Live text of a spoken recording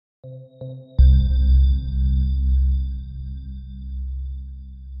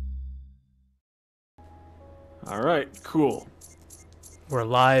Alright, cool. We're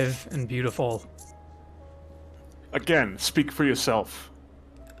alive and beautiful. Again, speak for yourself.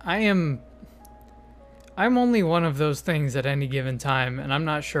 I'm only one of those things at any given time, and I'm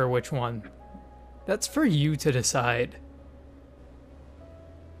not sure which one. That's for you to decide.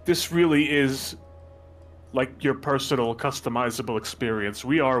 This really is like your personal, customizable experience.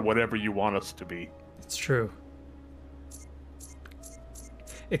 We are whatever you want us to be. It's true.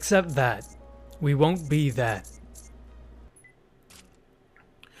 Except that we won't be that.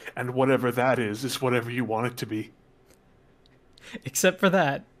 And whatever that is whatever you want it to be. Except for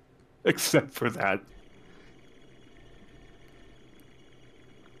that. Except for that.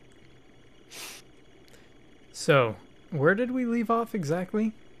 So, where did we leave off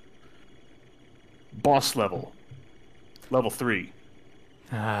exactly? Boss level. Level 3.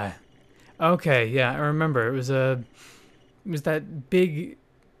 Okay, yeah, I remember. It was that big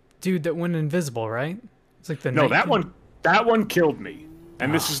dude that went invisible, right? It's like the No, night that one killed me.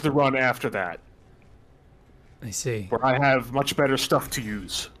 And this is the run after that, I see. where I have much better stuff to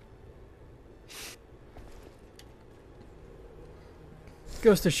use.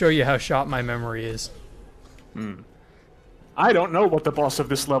 Goes to show you how shot my memory is. I don't know what the boss of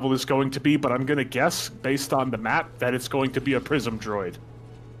this level is going to be, but I'm gonna guess, based on the map, that it's going to be a prism droid.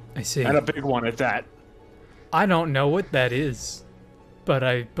 I see. And a big one at that. I don't know what that is, but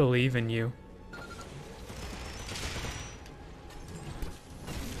I believe in you.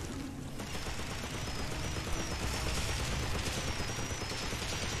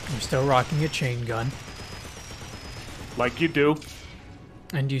 You're still rocking a chain gun, Like you do.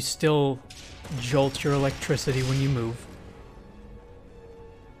 and you still jolt your electricity when you move.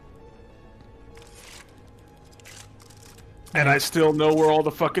 And I still know where all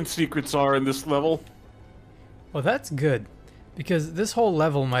the fucking secrets are in this level. Well, that's good, because this whole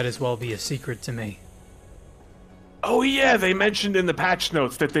level might as well be a secret to me. Oh yeah, they mentioned in the patch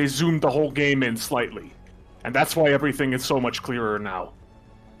notes that they zoomed the whole game in slightly. And that's why everything is so much clearer now.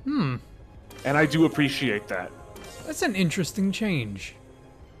 And I do appreciate that. That's an interesting change.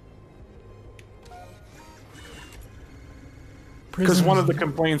 Because one of the Prisms-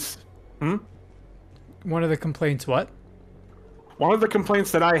 complaints... One of the complaints, what? One of the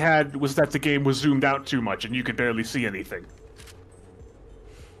complaints that I had was that the game was zoomed out too much and you could barely see anything.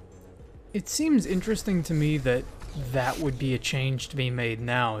 It seems interesting to me that that would be a change to be made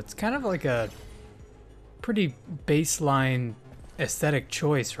now. It's kind of like a pretty baseline aesthetic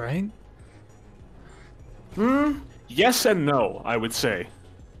choice, right? Yes and no, I would say.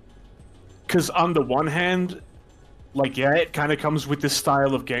 Because on the one hand, like, yeah, it kind of comes with this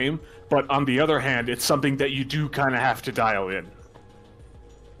style of game, but on the other hand, it's something that you do kind of have to dial in.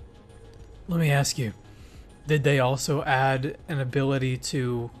 Let me ask you, did they also add an ability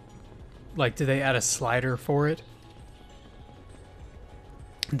to, like, did they add a slider for it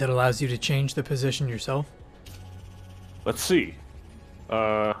that allows you to change the position yourself? Let's see.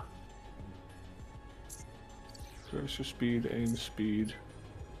 Cursor speed, aim speed.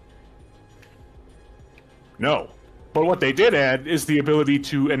 No. But what they did add is the ability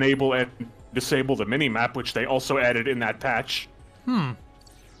to enable and disable the minimap, which they also added in that patch.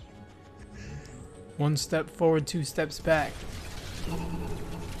 One step forward, two steps back.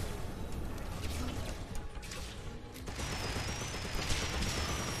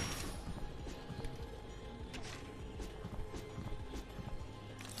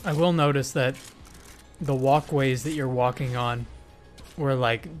 I will notice that the walkways that you're walking on were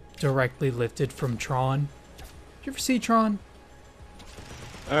like directly lifted from Tron. Did you ever see Tron?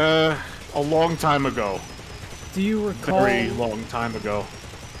 A long time ago. Do you recall Very long time ago.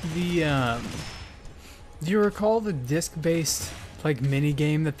 the do you recall the disc-based like mini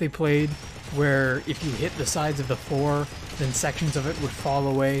game that they played where if you hit the sides of the floor, then sections of it would fall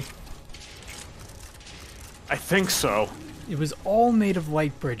away? I think so. It was all made of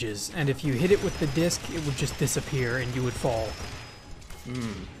light bridges, and if you hit it with the disc, it would just disappear and you would fall.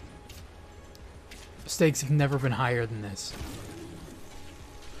 Stakes have never been higher than this.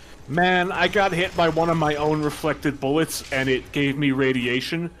 Man, I got hit by one of my own reflected bullets, and it gave me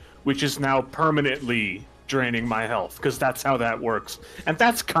radiation, which is now permanently draining my health, because that's how that works. And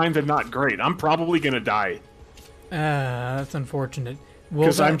that's kind of not great. I'm probably gonna die, That's unfortunate. Well,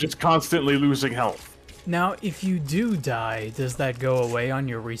 because I'm just constantly losing health. now, if you do die, does that go away on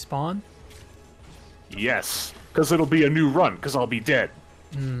your respawn? Yes, because it'll be a new run, because I'll be dead.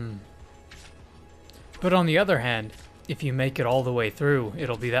 But on the other hand, if you make it all the way through,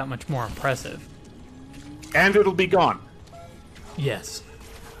 it'll be that much more impressive. And it'll be gone. Yes.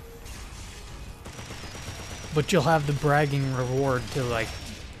 But you'll have the bragging reward to, like,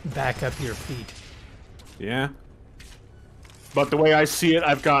 back up your feet. Yeah. But the way I see it,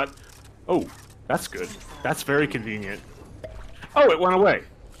 I've got... Oh, that's good. That's very convenient. Oh, it went away.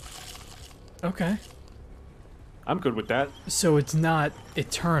 Okay. I'm good with that. So it's not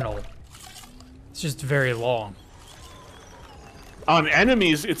eternal. It's just very long. On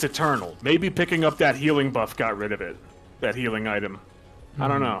enemies, it's eternal. Maybe picking up that healing buff got rid of it. That healing item. I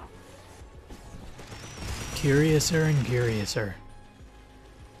don't know. Curiouser and curiouser.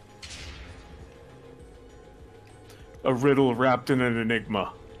 A riddle wrapped in an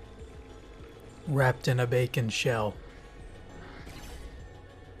enigma. Wrapped in a bacon shell.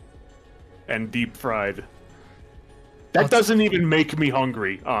 And deep fried. That doesn't even make me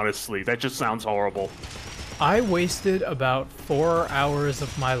hungry, honestly. That just sounds horrible. I wasted about 4 hours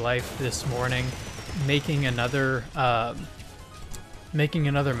of my life this morning making another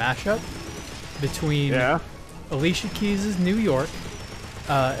mashup between Alicia Keys' New York,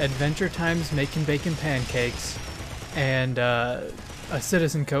 Adventure Time's Making Bacon Pancakes, and a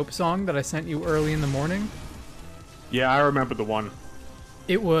Citizen Cope song that I sent you early in the morning. Yeah, I remember the one.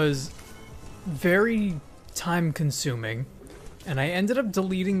 It was very time-consuming, and I ended up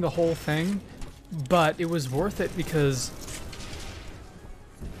deleting the whole thing, but it was worth it because,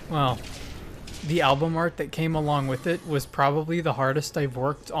 well, the album art that came along with it was probably the hardest I've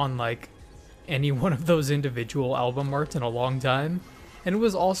worked on, like, any one of those individual album arts in a long time, and it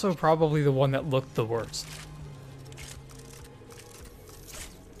was also probably the one that looked the worst.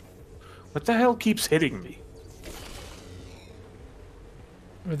 What the hell keeps hitting me?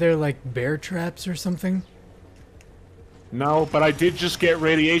 Were there, like, bear traps or something? No, but I did just get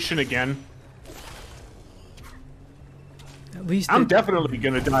radiation again. At least I'm definitely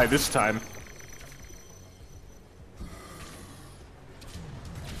gonna die this time.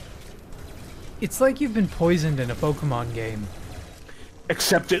 It's like you've been poisoned in a Pokemon game.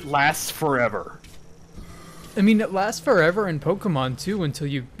 Except it lasts forever. I mean, it lasts forever in Pokemon, too, until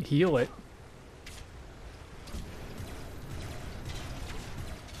you heal it.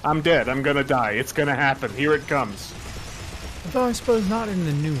 I'm dead. I'm gonna die. It's gonna happen. Here it comes. Although I suppose not in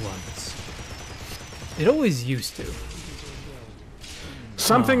the new ones. It always used to.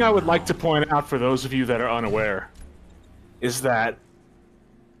 Something I would like to point out for those of you that are unaware is that...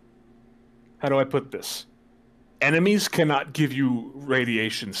 How do I put this? Enemies cannot give you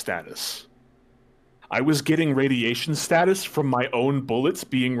radiation status. I was getting radiation status from my own bullets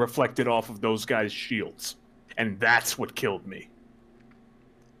being reflected off of those guys' shields. And that's what killed me.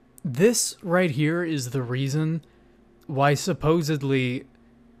 This right here is the reason why supposedly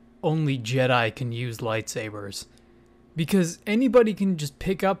only Jedi can use lightsabers. Because anybody can just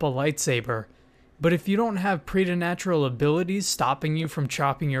pick up a lightsaber, but if you don't have preternatural abilities stopping you from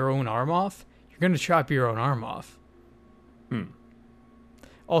chopping your own arm off, you're going to chop your own arm off.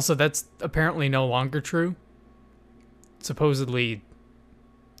 Also, that's apparently no longer true. Supposedly,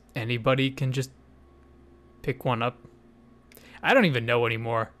 anybody can just pick one up. I don't even know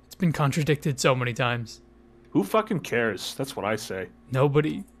anymore. It's been contradicted so many times. Who fucking cares? That's what I say.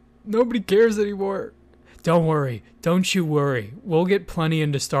 Nobody. Nobody cares anymore. Don't worry. Don't you worry. We'll get plenty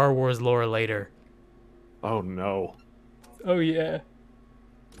into Star Wars lore later. Oh no. Oh yeah.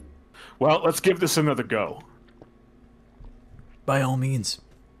 Well, let's give this another go. By all means.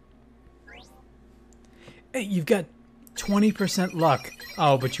 Hey, you've got 20% luck.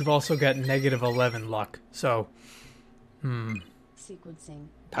 Oh, but you've also got negative 11 luck. So, Sequencing.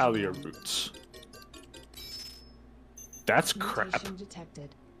 Paleo roots. That's crap. Mutation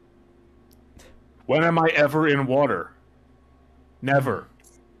detected. When am I ever in water? Never.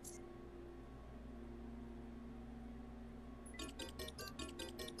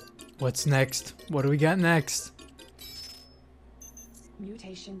 What's next? What do we got next?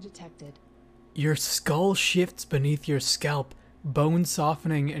 Mutation detected. Your skull shifts beneath your scalp, bone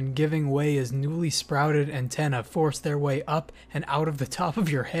softening and giving way as newly sprouted antennae force their way up and out of the top of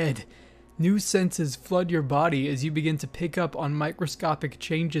your head. New senses flood your body as you begin to pick up on microscopic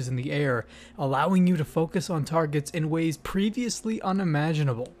changes in the air, allowing you to focus on targets in ways previously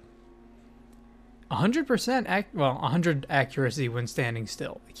unimaginable. 100% 100 accuracy when standing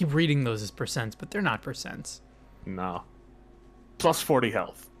still. I keep reading those as percents, but they're not percents. No. Plus 40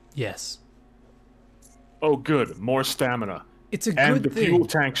 health. Yes. Oh good, more stamina. It's a and good the thing. fuel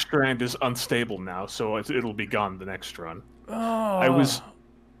tank strand is unstable now, so it'll be gone the next run. Oh.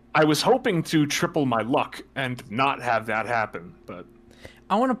 I was hoping to triple my luck and not have that happen, but...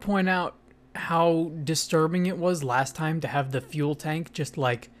 I want to point out how disturbing it was last time to have the fuel tank just,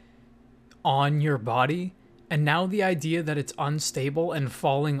 like, on your body, and now the idea that it's unstable and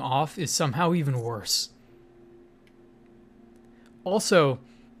falling off is somehow even worse. Also,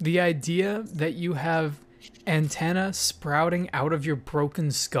 the idea that you have antenna sprouting out of your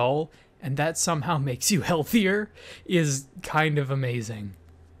broken skull, and that somehow makes you healthier, is kind of amazing.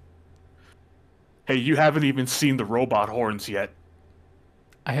 Hey, you haven't even seen the robot horns yet.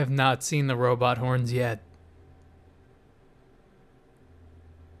 I have not seen the robot horns yet.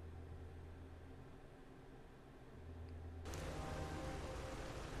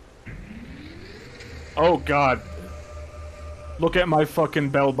 Oh god. Look at my fucking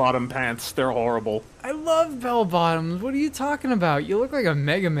bell-bottom pants. They're horrible. I love bell bottoms. What are you talking about? You look like a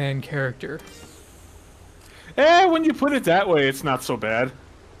Mega Man character. When you put it that way, it's not so bad.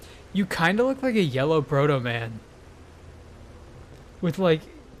 You kind of look like a yellow Proto Man. With like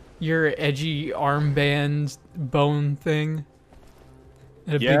your edgy armband bone thing.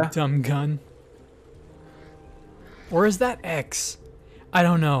 And a Yeah. big dumb gun. Or is that X? I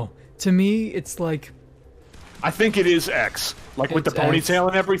don't know. To me, it's like... I think it is X. Like with the It's X. ponytail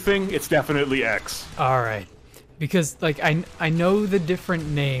and everything, it's definitely X. Alright. Because, like, I know the different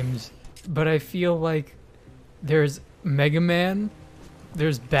names, but I feel like there's Mega Man,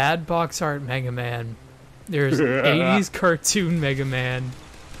 there's bad box art Mega Man, there's 80s cartoon Mega Man,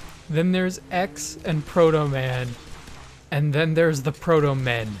 then there's X and Proto Man, and then there's the Proto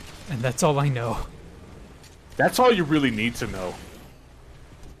Men, and that's all I know. That's all you really need to know.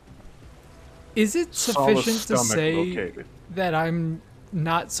 Is it Solid sufficient to stomach say located. that I'm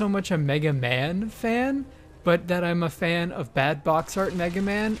not so much a Mega Man fan, but that I'm a fan of bad box art Mega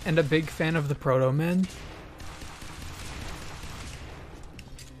Man and a big fan of the Proto Men?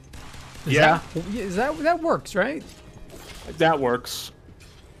 Yeah, That works, right? that works.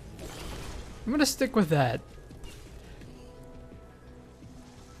 I'm gonna stick with that.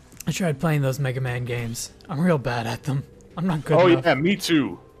 I tried playing those Mega Man games. I'm real bad at them. I'm not good Oh enough. yeah, me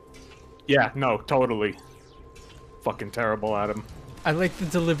too. Yeah, no, totally. Fucking terrible at him. I like the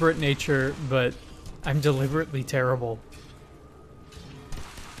deliberate nature, but I'm deliberately terrible.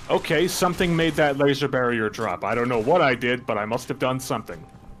 Okay, something made that laser barrier drop. I don't know what I did, but I must have done something.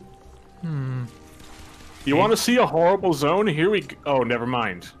 You want to see a horrible zone? Here we go. Oh, never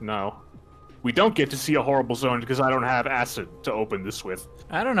mind. No. We don't get to see a horrible zone because I don't have acid to open this with.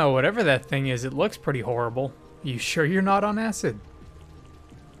 I don't know, whatever that thing is, it looks pretty horrible. You sure you're not on acid?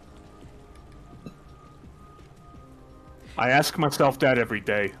 I ask myself that every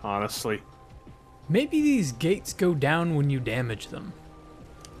day, honestly. Maybe these gates go down when you damage them.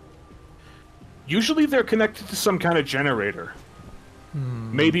 Usually they're connected to some kind of generator.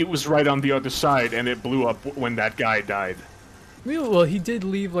 Maybe it was right on the other side and it blew up when that guy died. Well, he did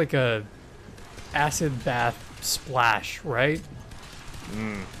leave like a acid bath splash, right?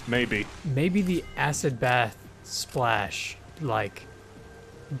 Maybe. Maybe the acid bath splash, like,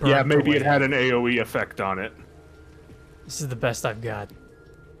 burnt Yeah, maybe away. it had an AoE effect on it. This is the best I've got.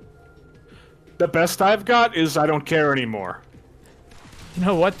 The best I've got is I don't care anymore. You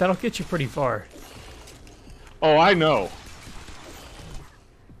know what? That'll get you pretty far. Oh, I know.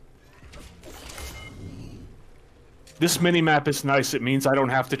 This mini-map is nice. It means I don't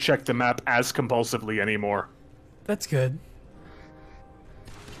have to check the map as compulsively anymore. That's good.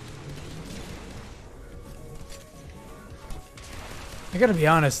 I gotta be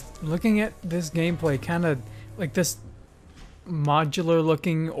honest, looking at this gameplay, kind of like this modular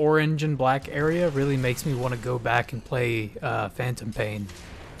looking orange and black area really makes me want to go back and play Phantom Pain.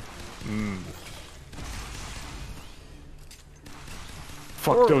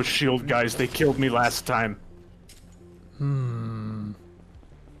 Fuck those shield guys. They killed me last time.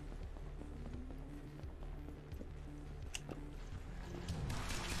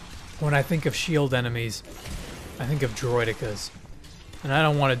 When I think of shield enemies, I think of droidicas. And I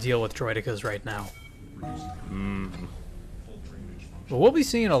don't want to deal with droidicas right now. But we'll be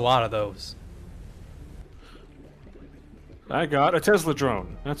seeing a lot of those. I got a Tesla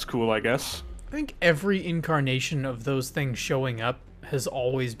drone. That's cool, I guess. I think every incarnation of those things showing up has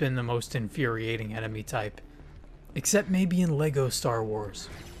always been the most infuriating enemy type. Except maybe in Lego Star Wars,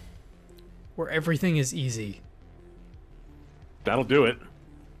 where everything is easy. That'll do it.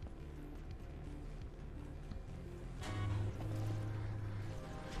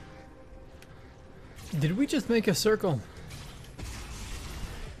 Did we just make a circle?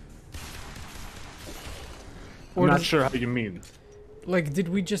 I'm Or not does- sure how you mean. Like, did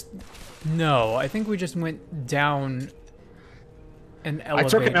we just... No, I think we just went down an I elevator.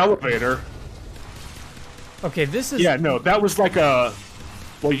 took an elevator. Okay, this is... Yeah, no, that was like a...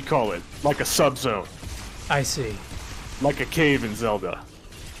 What do you call it? Like a sub-zone. I see. Like a cave in Zelda.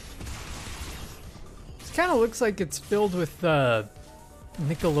 It kind of looks like it's filled with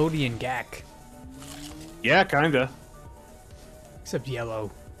Nickelodeon gack, Yeah, kinda. except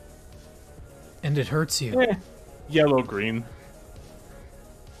yellow. And it hurts you. Yellow, green.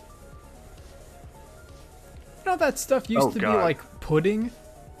 You know that stuff used to be like pudding?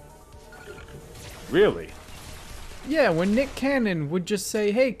 Really? Yeah, when Nick Cannon would just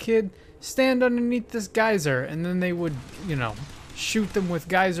say, hey kid, stand underneath this geyser, and then they would, you know, shoot them with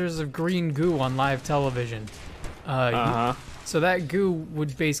geysers of green goo on live television. So that goo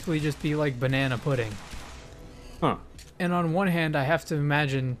would basically just be like banana pudding. Huh. And on one hand, I have to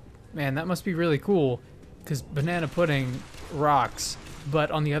imagine, man, that must be really cool, because banana pudding rocks.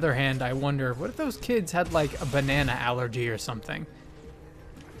 But on the other hand, I wonder, what if those kids had like a banana allergy or something?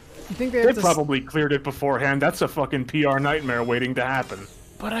 You think they probably cleared it beforehand. That's a fucking PR nightmare waiting to happen.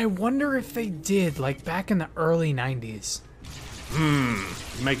 But I wonder if they did, like back in the early 90s.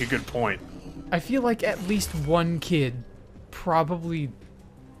 You make a good point. I feel like at least one kid probably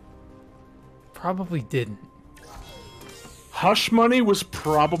didn't. Hush money was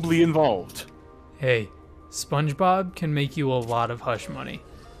probably involved. Hey, SpongeBob can make you a lot of hush money.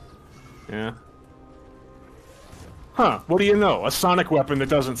 Yeah. Huh, what do you know? A sonic weapon that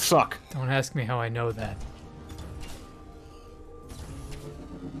doesn't suck. Don't ask me how I know that.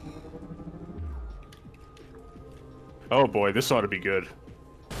 Oh boy, this ought to be good.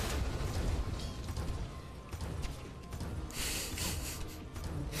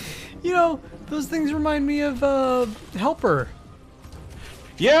 You know, those things remind me of, Helper.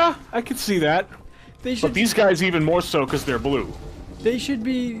 Yeah, I could see that. But these guys even more so because they're blue. They should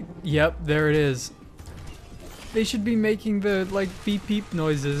be... Yep, there it is. They should be making the, like, beep-beep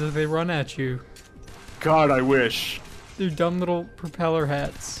noises as they run at you. God, I wish. Their dumb little propeller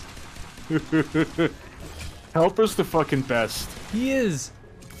hats. Helper's the fucking best. He is.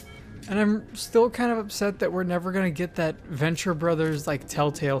 And I'm still kind of upset that we're never gonna get that Venture Brothers, like,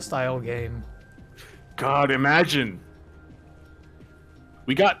 Telltale-style game. God, imagine.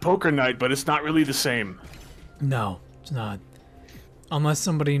 We got Poker Night, but it's not really the same. No, it's not. Unless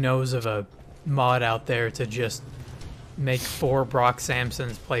somebody knows of a mod out there to just make 4 Brock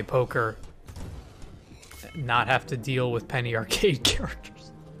Samsons play poker, not have to deal with penny arcade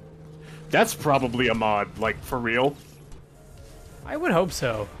characters. That's probably a mod, like, for real. I would hope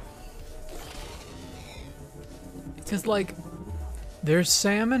so. Because, like, there's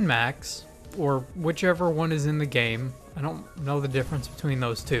Sam and Max, or whichever one is in the game. I don't know the difference between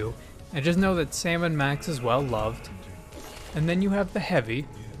those two. I just know that Sam and Max is well loved. And then you have the Heavy.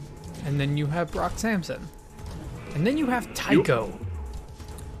 And then you have Brock Samson. And then you have Tycho.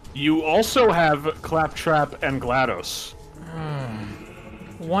 You also have Claptrap and GLaDOS.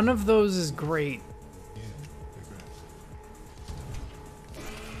 One of those is great.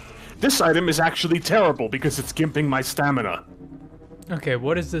 This item is actually terrible because it's gimping my stamina. Okay,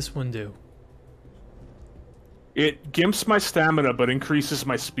 what does this one do? It gimps my stamina but increases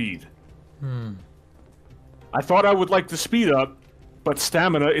my speed. I thought I would like the speed up, but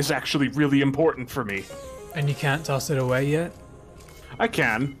stamina is actually really important for me. And you can't toss it away yet? I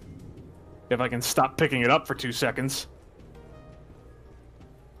can. If I can stop picking it up for 2 seconds.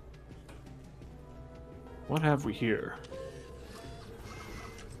 What have we here?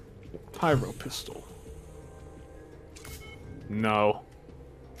 Pyro pistol. No.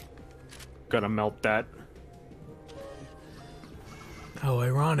 Gotta melt that. How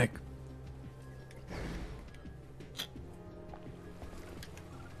ironic.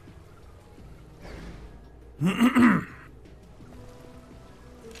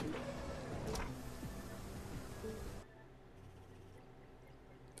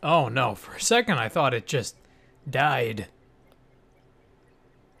 Oh no, for a second I thought it just died.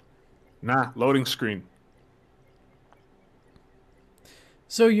 Nah, loading screen.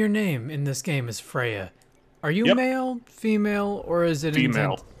 So your name in this game is Freya. Are you male, female, or is it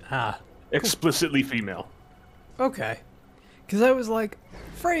female? Explicitly female. Okay. Because I was like,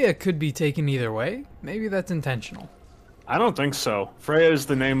 Freya could be taken either way. Maybe that's intentional. I don't think so. Freya is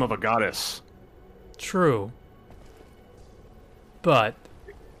the name of a goddess. True. But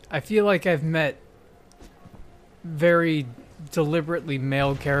I feel like I've met very deliberately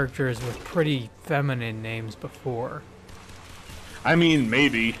male characters with pretty feminine names before. I mean,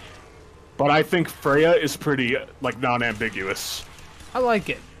 maybe. But I think Freya is pretty, like, non-ambiguous. I like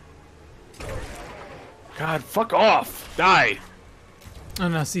it. God, fuck off! Die! Oh,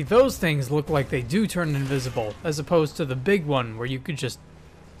 now see, those things look like they do turn invisible, as opposed to the big one where you could just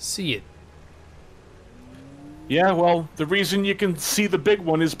see it. Yeah, well, the reason you can see the big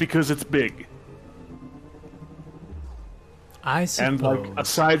one is because it's big. I suppose. And, like,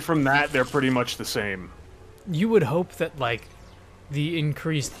 aside from that, they're pretty much the same. You would hope that, like, the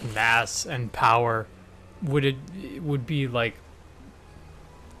increased mass and power would be, like,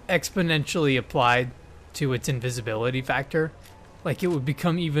 exponentially applied to its invisibility factor, like it would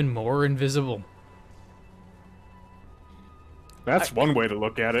become even more invisible. That's one way to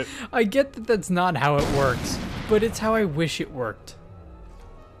look at it. I get that that's not how it works, but it's how I wish it worked.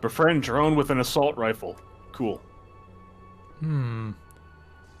 Befriend drone with an assault rifle. Cool.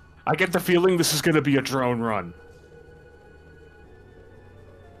 I get the feeling this is going to be a drone run.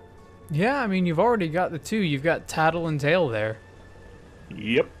 Yeah, I mean, you've already got the two. You've got Tattle and Tail there.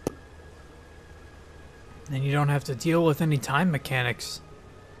 Yep. And you don't have to deal with any time mechanics.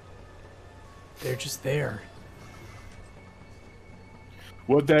 They're just there.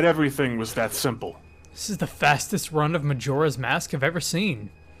 Would that everything was that simple. This is the fastest run of Majora's Mask I've ever seen.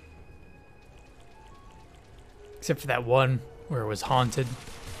 Except for that one where it was haunted.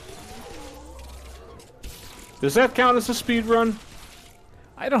 Does that count as a speed run?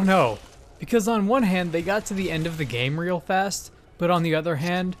 I don't know. Because on one hand, they got to the end of the game real fast, but on the other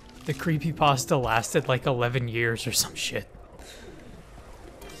hand, the creepypasta lasted like 11 years or some shit.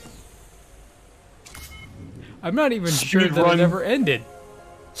 I'm not even sure that it ever ended.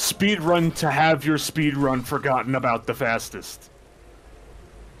 Speed run to have your speed run forgotten about the fastest.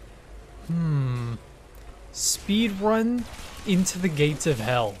 Speed run into the gates of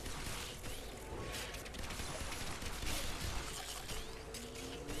hell.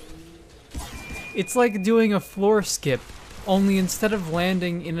 It's like doing a floor skip, only instead of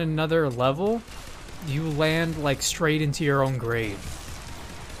landing in another level, you land like straight into your own grave.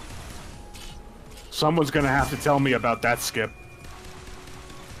 Someone's gonna have to tell me about that skip.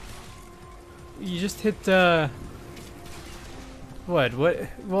 You just hit, What?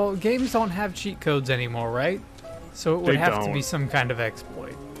 Well, games don't have cheat codes anymore, right? So it would have to be some kind of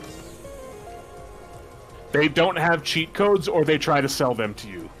exploit. They don't have cheat codes, or they try to sell them to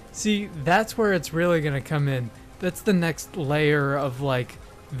you. See, that's where it's really gonna come in. That's the next layer of, like,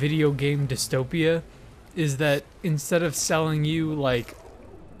 video game dystopia, is that instead of selling you, like,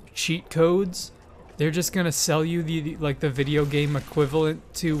 cheat codes, they're just gonna sell you the video game equivalent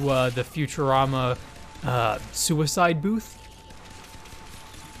to the Futurama suicide booth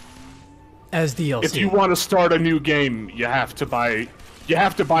as DLC. If you want to start a new game, you have to buy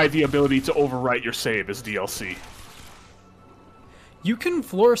the ability to overwrite your save as DLC. You can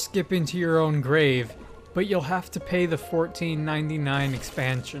floor skip into your own grave, but you'll have to pay the $14.99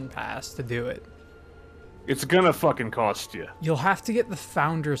 expansion pass to do it. It's gonna fucking cost you. You'll have to get the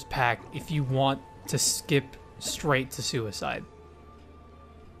Founders Pack if you want to skip straight to suicide.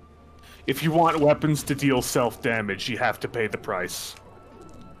 If you want weapons to deal self-damage, you have to pay the price.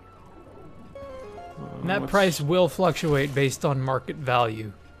 And that price will fluctuate based on market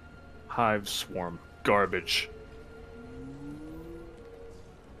value. Hive Swarm. Garbage.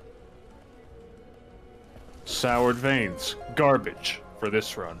 Soured Veins. Garbage for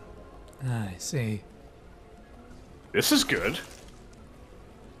this run. I see. This is good.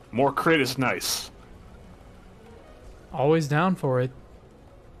 More crit is nice. Always down for it.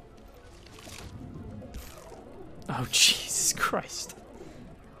 Oh, Jesus Christ.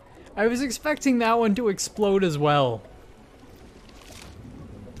 I was expecting that one to explode as well.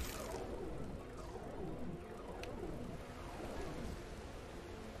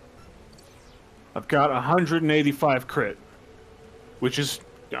 I've got 185 crit. Which is,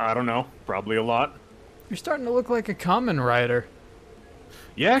 I don't know, probably a lot. You're starting to look like a common rider.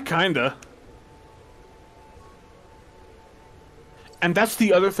 Yeah, kinda. And that's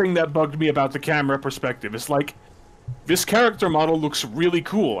the other thing that bugged me about the camera perspective. Is like, this character model looks really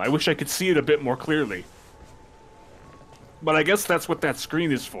cool. I wish I could see it a bit more clearly. But I guess that's what that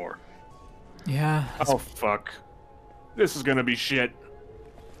screen is for. Yeah. Oh, fuck. This is gonna be shit.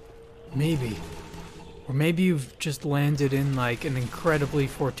 Maybe. Or maybe you've just landed in, like, an incredibly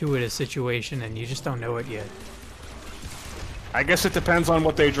fortuitous situation and you just don't know it yet. I guess it depends on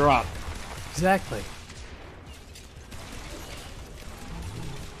what they drop. Exactly.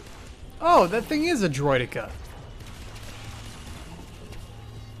 Oh, that thing is a droidica.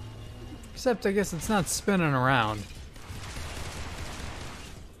 Except I guess it's not spinning around.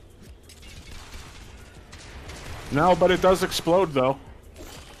 No, but it does explode, though.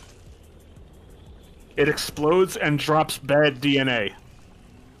 It explodes and drops bad DNA.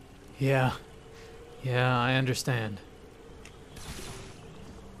 Yeah. Yeah, I understand.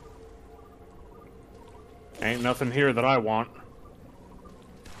 Ain't nothing here that I want.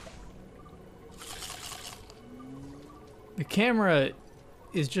 The camera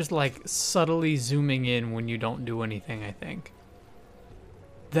is just like subtly zooming in when you don't do anything, I think.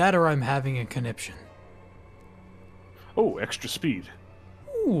 That or I'm having a conniption. Oh, extra speed.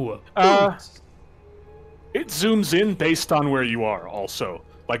 Ooh. It zooms in based on where you are, also.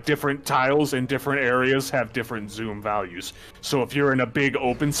 Like, different tiles in different areas have different zoom values. So if you're in a big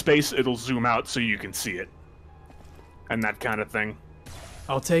open space, it'll zoom out so you can see it. And that kind of thing.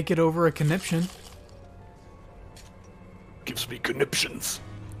 I'll take it over a conniption. Gives me conniptions.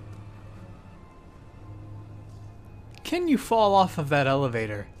 Can you fall off of that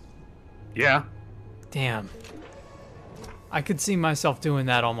elevator? Yeah. Damn. I could see myself doing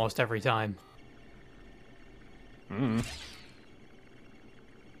that almost every time.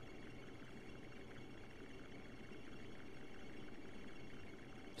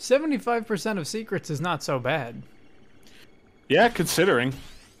 75% of secrets is not so bad. Yeah, considering.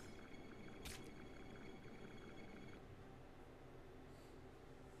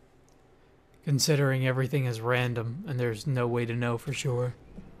 Considering everything is random and there's no way to know for sure.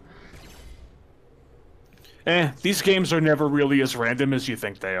 These games are never really as random as you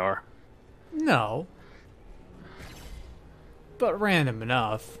think they are. No. But random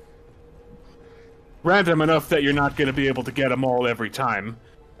enough. Random enough that you're not going to be able to get them all every time.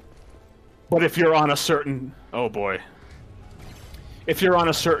 But if you're on a certain... Oh boy. If you're on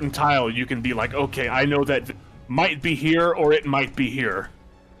a certain tile, you can be like, okay, I know that might be here or it might be here.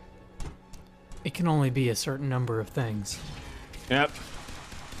 It can only be a certain number of things. Yep.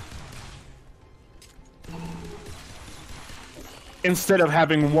 Instead of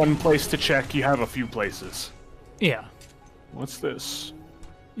having one place to check, you have a few places. Yeah. What's this?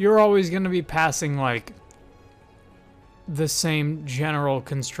 You're always going to be passing, like, the same general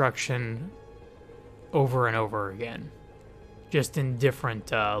construction over and over again. Just in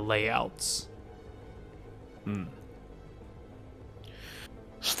different layouts.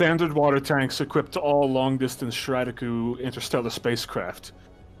 Standard water tanks equipped to all long-distance Stradiku interstellar spacecraft.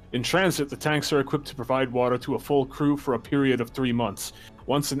 In transit, the tanks are equipped to provide water to a full crew for a period of 3 months.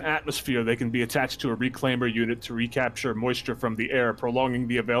 Once in atmosphere, they can be attached to a reclaimer unit to recapture moisture from the air, prolonging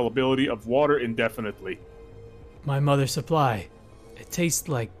the availability of water indefinitely. My mother's supply. It tastes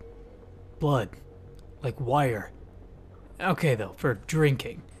like blood. Like wire. Okay, though, for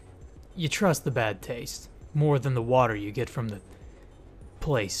drinking. You trust the bad taste. More than the water you get from the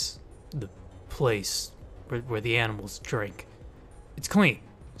place. The place where the animals drink. It's clean.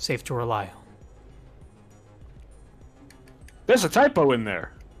 Safe to rely on. There's a typo in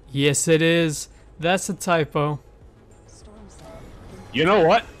there. Yes, it is. That's a typo. You know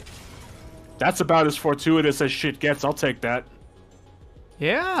what? That's about as fortuitous as shit gets. I'll take that.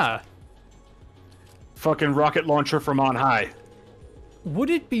 Yeah. Fucking rocket launcher from on high. Would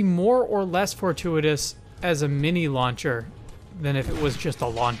it be more or less fortuitous as a mini launcher than if it was just a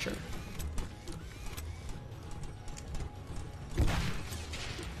launcher?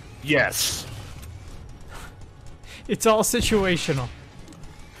 Yes. It's all situational.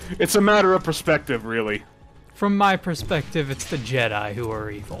 It's a matter of perspective, really. From my perspective, it's the Jedi who are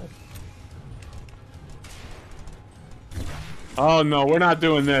evil. Oh no, we're not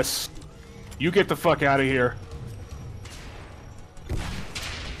doing this. You get the fuck out of here.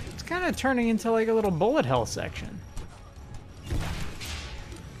 It's kind of turning into like a little bullet hell section.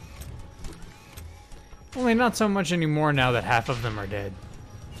 Only not so much anymore now that half of them are dead.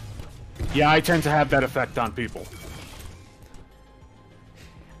 Yeah, I tend to have that effect on people.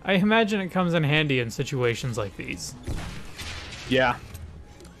 I imagine it comes in handy in situations like these. Yeah.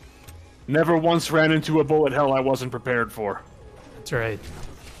 Never once ran into a bullet hell I wasn't prepared for. That's right.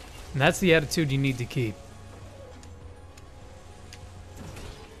 And that's the attitude you need to keep.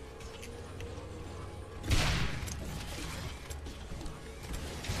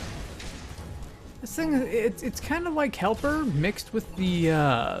 This thing, it's kind of like Helper mixed with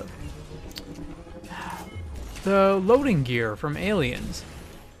the loading gear from Aliens.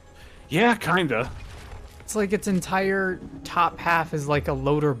 Yeah, kinda. It's like its entire top half is like a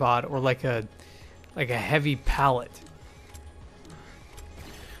loader bot or like a heavy pallet.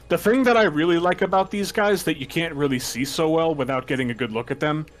 The thing that I really like about these guys that you can't really see so well without getting a good look at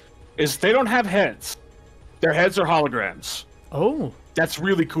them is they don't have heads. Their heads are holograms. Oh. That's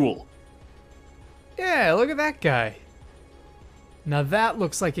really cool. Yeah, look at that guy. Now that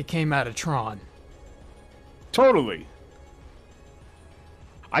looks like it came out of Tron. Totally.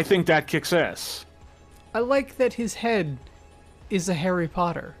 I think that kicks ass. I like that his head is a Harry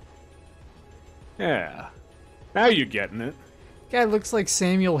Potter. Yeah. Now you're getting it. Guy looks like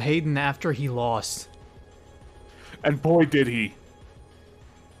Samuel Hayden after he lost. And boy did he.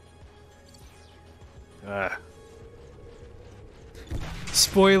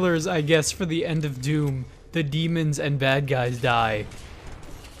 Spoilers, I guess, for the end of Doom. The demons and bad guys die.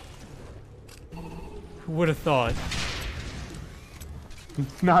 Who would have thought?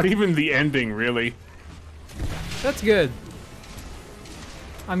 Not even the ending, really. That's good.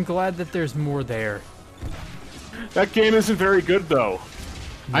 I'm glad that there's more there. That game isn't very good, though.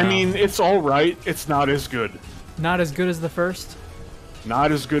 I No. mean, it's alright, it's not as good. Not as good as the first?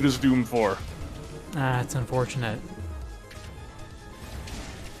 Not as good as Doom 4. Ah, it's unfortunate.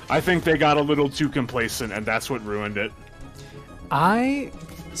 I think they got a little too complacent, and that's what ruined it.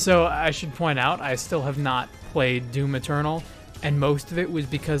 So I should point out, I still have not played Doom Eternal, and most of it was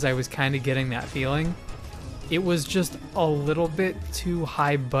because I was kind of getting that feeling. It was just a little bit too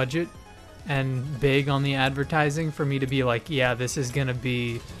high budget and big on the advertising for me to be like, yeah, this is gonna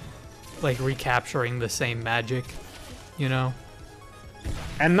be like recapturing the same magic, you know?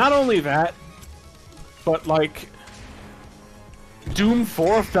 And not only that, but like, Doom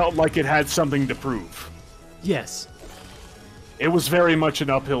 4 felt like it had something to prove. Yes. It was very much an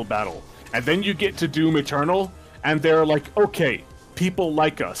uphill battle. And then you get to Doom Eternal, and they're like, okay, people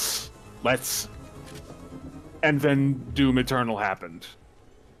like us. Let's... And then Doom Eternal happened.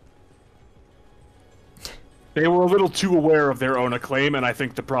 They were a little too aware of their own acclaim, and I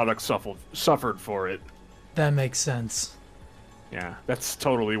think the product suffered for it. That makes sense. Yeah, that's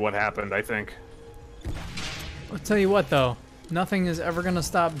totally what happened, I think. I'll tell you what, though. Nothing is ever gonna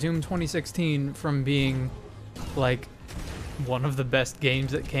stop Doom 2016 from being, like, one of the best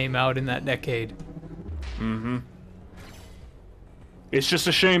games that came out in that decade. Mm-hmm. It's just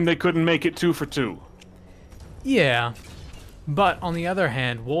a shame they couldn't make it 2 for 2. Yeah. But, on the other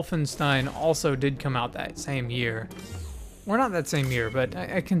hand, Wolfenstein also did come out that same year. Or not that same year, but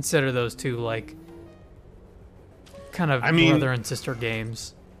I consider those two, like, kind of brother and sister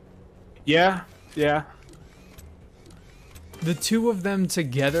games. Yeah, yeah. The two of them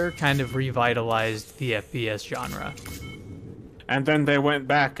together kind of revitalized the FPS genre. And then they went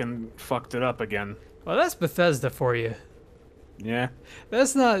back and fucked it up again. Well, that's Bethesda for you. Yeah.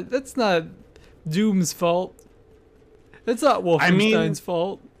 That's not Doom's fault. That's not Wolfenstein's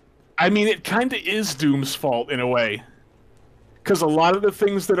fault. I mean, it kind of is Doom's fault in a way. Because a lot of the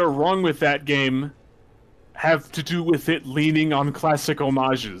things that are wrong with that game have to do with it leaning on classic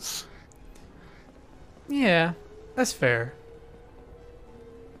homages. Yeah, that's fair.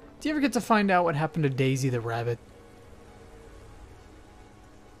 Do you ever get to find out what happened to Daisy the rabbit?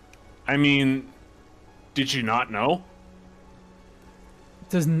 I mean, did you not know?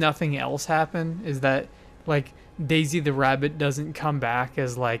 Does nothing else happen? Is that, like, Daisy the rabbit doesn't come back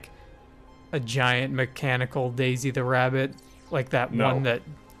as, like, a giant mechanical Daisy the rabbit? Like that one that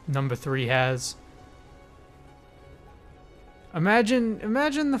number 3 has? Imagine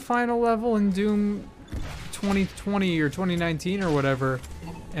the final level in Doom 2020 or 2019 or whatever,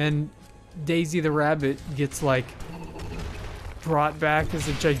 and Daisy the rabbit gets, like, brought back as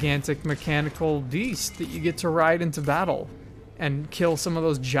a gigantic mechanical beast that you get to ride into battle and kill some of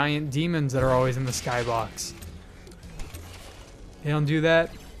those giant demons that are always in the skybox. They don't do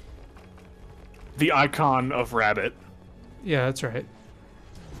that? The icon of rabbit. Yeah, that's right.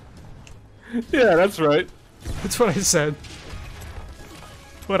 Yeah, that's right. That's what I said.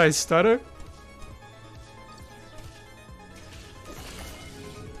 What, I stutter?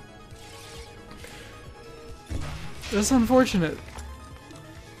 That's unfortunate.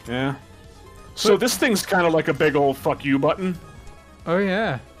 Yeah. So this thing's kind of like a big old fuck you button. Oh,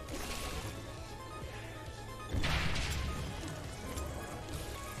 yeah.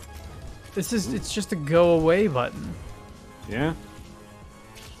 It's just a go away button. Yeah.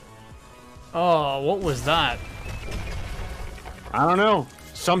 Oh, what was that? I don't know.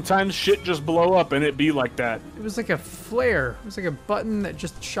 Sometimes shit just blow up and it be like that. It was like a flare. It was like a button that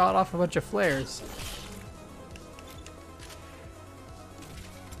just shot off a bunch of flares.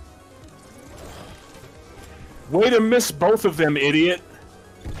 Way to miss both of them, idiot.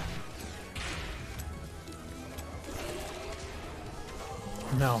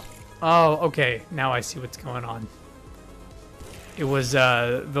 No. Oh, okay. Now I see what's going on. It was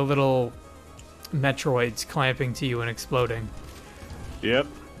the little Metroids clamping to you and exploding. Yep.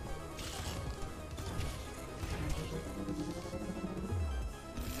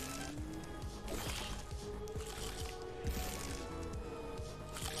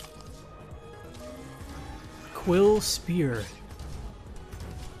 Quill Spear.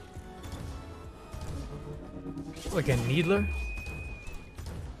 Like a needler?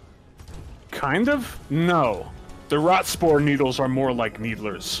 Kind of? No. The rot spore needles are more like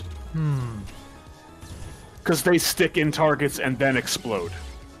needlers. Because they stick in targets and then explode.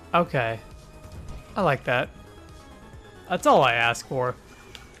 Okay. I like that. That's all I ask for.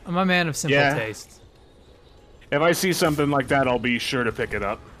 I'm a man of simple taste. If I see something like that, I'll be sure to pick it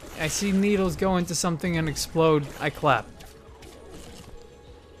up. I see needles go into something and explode, I clap.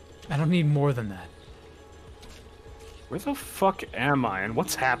 I don't need more than that. Where the fuck am I, and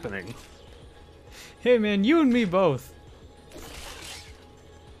what's happening? Hey man, you and me both.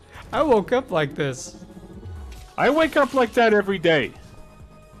 I woke up like this. I wake up like that every day.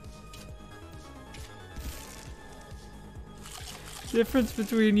 Difference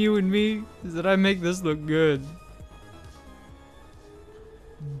between you and me is that I make this look good.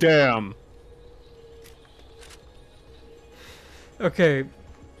 Damn. Okay.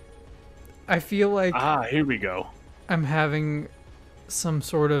 I feel like Here we go. I'm having some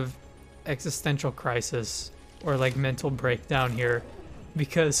sort of existential crisis or like mental breakdown here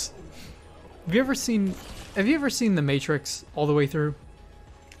because have you ever seen The Matrix all the way through?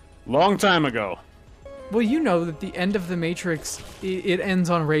 Long time ago. Well, you know that the end of The Matrix, it ends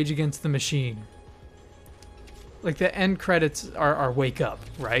on Rage Against the Machine. Like, the end credits are Wake Up,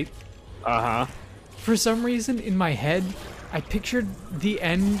 right? Uh-huh. For some reason, in my head, I pictured the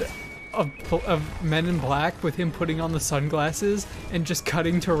end of Men in Black with him putting on the sunglasses and just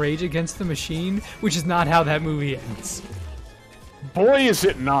cutting to Rage Against the Machine, which is not how that movie ends. Boy, is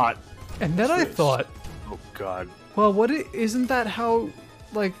it not. And then I thought, oh god. Well, isn't that how,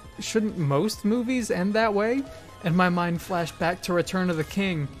 like, shouldn't most movies end that way? And my mind flashed back to Return of the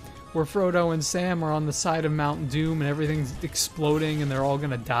King, where Frodo and Sam are on the side of Mount Doom and everything's exploding and they're all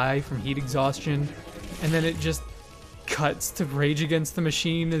gonna die from heat exhaustion. And then it just cuts to Rage Against the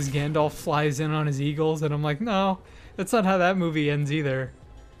Machine as Gandalf flies in on his eagles, and I'm like, no, that's not how that movie ends either.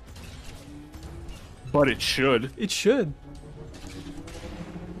 But it should. It should.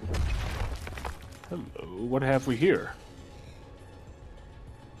 Hello, what have we here?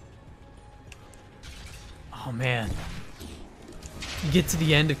 Oh man. You get to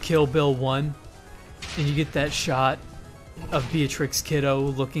the end of Kill Bill 1, and you get that shot of Beatrix Kiddo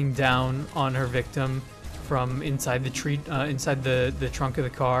looking down on her victim from inside the inside the trunk of the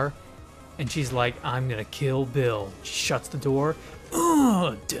car, and she's like, "I'm gonna kill Bill." She shuts the door.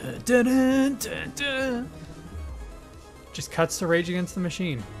 Just cuts to Rage Against the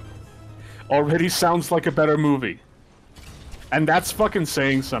Machine. Already sounds like a better movie. And that's fucking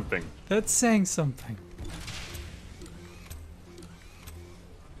saying something. That's saying something.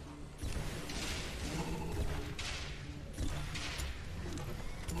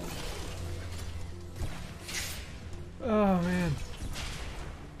 Oh man.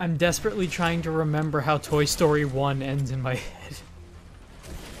 I'm desperately trying to remember how Toy Story 1 ends in my head.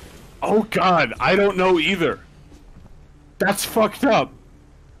 Oh god, I don't know either. That's fucked up.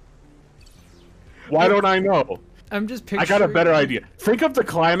 Why don't I know? I'm just picturing... I got a better idea. Think of the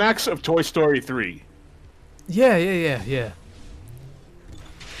climax of Toy Story 3. Yeah.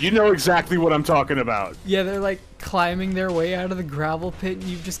 You know exactly what I'm talking about. Yeah, they're like climbing their way out of the gravel pit, and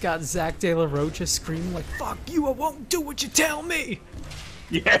you've just got Zach De La Rocha screaming like, "Fuck you, I won't do what you tell me!"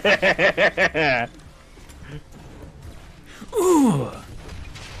 Yeah! Ooh!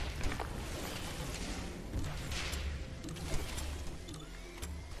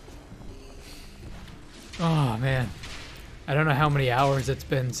 Oh, man. I don't know how many hours it's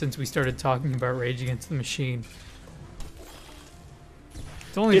been since we started talking about Rage Against the Machine.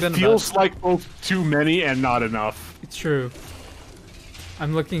 It's only been It feels like both too many and not enough. It's true.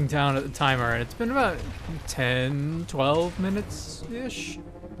 I'm looking down at the timer, and it's been about 10, 12 minutes-ish.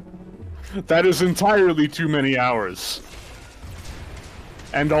 That is entirely too many hours.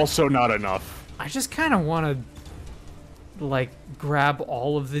 And also not enough. I just kind of want to, like, grab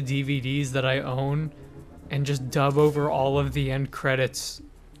all of the DVDs that I own and just dub over all of the end credits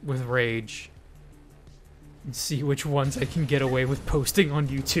with Rage. And see which ones I can get away with posting on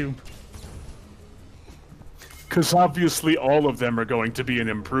YouTube. Because obviously all of them are going to be an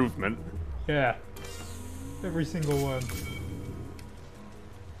improvement. Yeah. Every single one.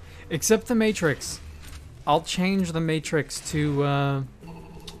 Except The Matrix. I'll change The Matrix to, I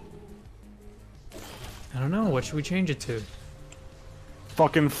don't know, what should we change it to?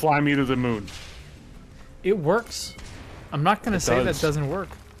 Fucking fly me to the moon. It works. I'm not gonna say that doesn't work.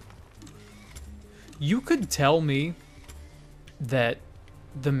 You could tell me that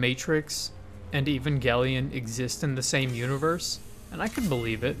The Matrix and Evangelion exist in the same universe, and I could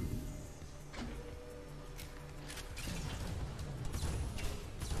believe it.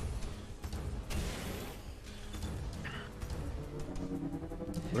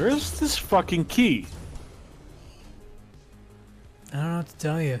 Where's this fucking key? I don't know what to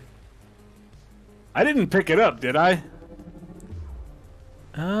tell you. I didn't pick it up, did I?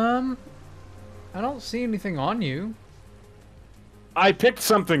 I don't see anything on you. I picked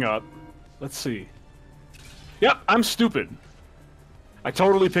something up. Let's see. Yep, I'm stupid. I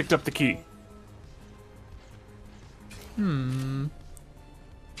totally picked up the key. Hmm.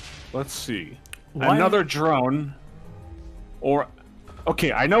 Let's see. Why- Another drone. Or,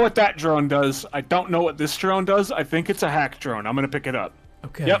 okay, I know what that drone does. I don't know what this drone does. I think it's a hack drone. I'm gonna pick it up.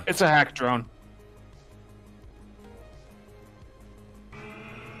 Okay. Yep, it's a hack drone.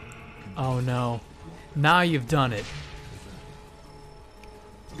 Oh no. Now you've done it.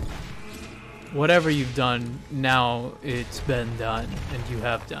 Whatever you've done, now it's been done, and you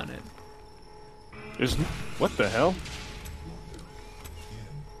have done it. What the hell?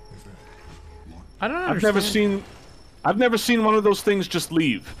 I don't understand. I've never seen one of those things just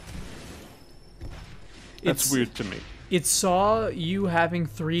leave. That's weird to me. It saw you having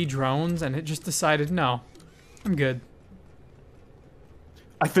 3 drones, and it just decided, no, I'm good.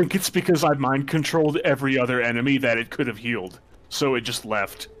 I think it's because I mind controlled every other enemy that it could have healed, so it just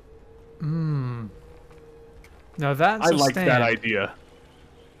left. Now that's I like that idea.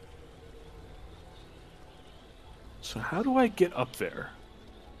 So how do I get up there?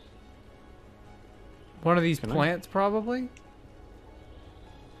 One of these plants, probably?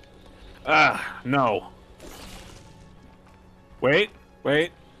 Ah, no. Wait.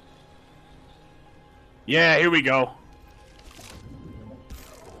 Yeah, here we go.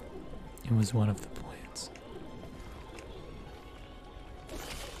 It was one of the plants.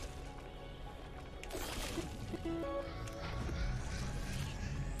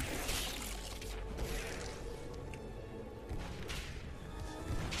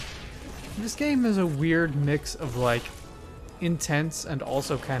 This game is a weird mix of, like, intense and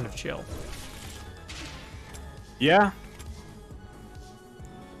also kind of chill. Yeah?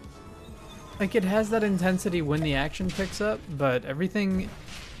 Like, it has that intensity when the action picks up, but everything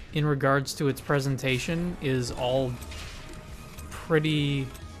in regards to its presentation is all pretty,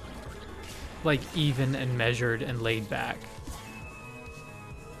 like, even and measured and laid back.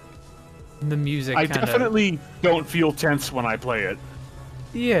 And the music I kinda... definitely don't feel tense when I play it.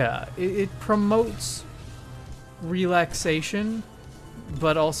 Yeah, it promotes relaxation,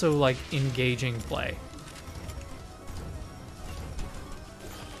 but also, like, engaging play.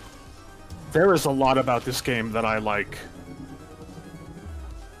 There is a lot about this game that I like.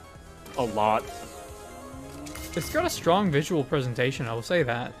 A lot. It's got a strong visual presentation, I will say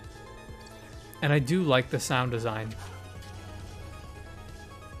that. And I do like the sound design.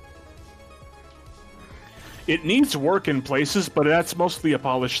 It needs work in places, but that's mostly a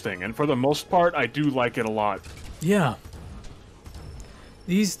polish thing, and for the most part, I do like it a lot. Yeah.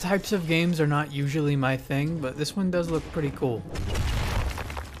 These types of games are not usually my thing, but this one does look pretty cool.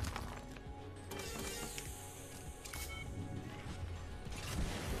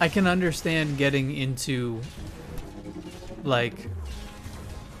 I can understand getting into, like,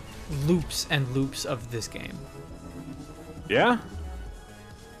 loops and loops of this game. Yeah?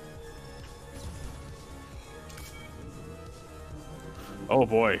 Oh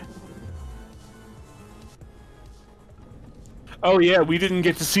boy. Oh yeah, we didn't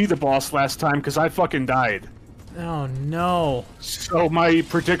get to see the boss last time because I fucking died. Oh no. So my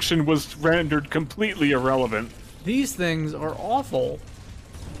prediction was rendered completely irrelevant. These things are awful.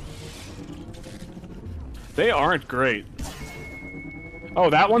 They aren't great. Oh,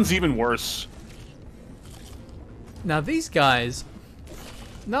 that one's even worse. Now these guys,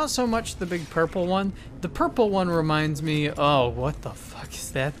 not so much the big purple one. The purple one reminds me, oh, what the fuck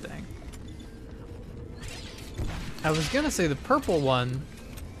is that thing? I was gonna say the purple one.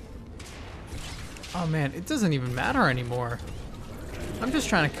 Oh man, it doesn't even matter anymore. I'm just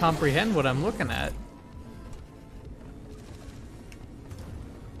trying to comprehend what I'm looking at.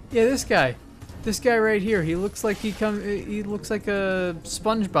 Yeah, this guy. This guy right here, he looks like he looks like a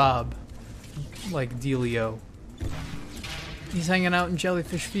SpongeBob, like dealio. He's hanging out in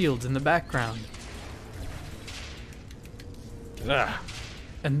Jellyfish Fields in the background. Ugh.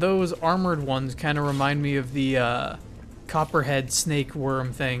 And those armored ones kind of remind me of the copperhead snake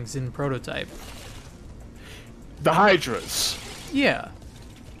worm things in Prototype. The Hydras. Yeah.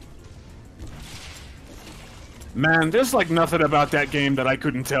 Man, there's like nothing about that game that I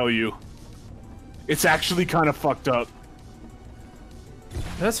couldn't tell you. It's actually kind of fucked up.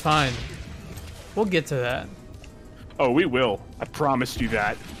 That's fine. We'll get to that. Oh, we will. I promised you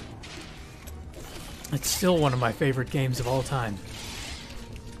that. It's still one of my favorite games of all time.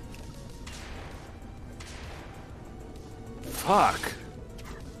 Fuck.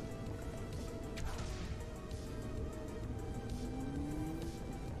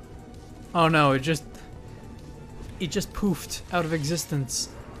 Oh no, it just poofed out of existence.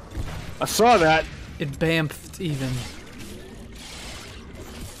 I saw that. It bamfed even.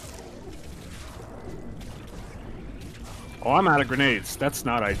 Oh, I'm out of grenades. That's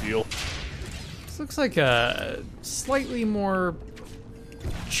not ideal. This looks like a slightly more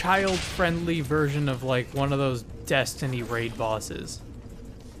child-friendly version of like one of those Destiny raid bosses?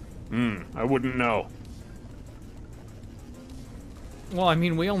 I wouldn't know. Well, I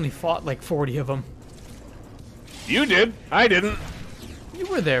mean, we only fought like 40 of them. You did. I didn't. You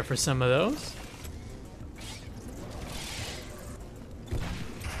were there for some of those.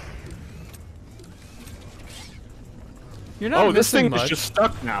 You're not Oh, this missing thing much. is just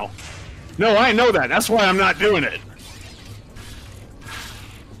stuck now. No, I know that. That's why I'm not doing it.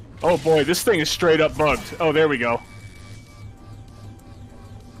 Oh boy, this thing is straight up bugged. Oh, there we go.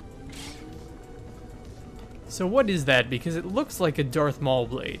 So what is that? Because it looks like a Darth Maul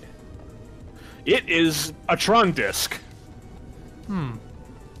blade. It is a Tron disc.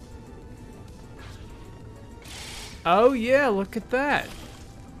 Oh yeah, look at that.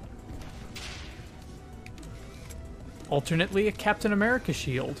 Alternately, a Captain America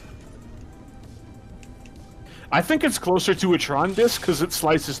shield. I think it's closer to a Tron disc because it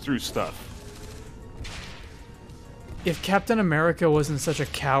slices through stuff. If Captain America wasn't such a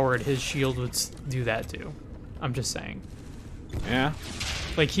coward, his shield would do that too. I'm just saying. Yeah.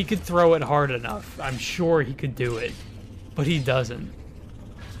 Like, he could throw it hard enough. I'm sure he could do it. But he doesn't.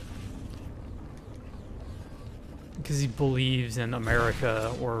 Because he believes in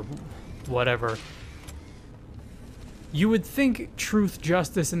America or whatever. You would think truth,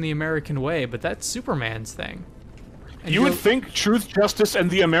 justice, and the American way, but that's Superman's thing. And You would think truth, justice, and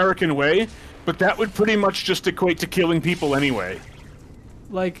the American way, but that would pretty much just equate to killing people anyway.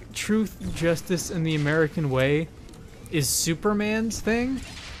 like, truth, justice, and the American way is Superman's thing,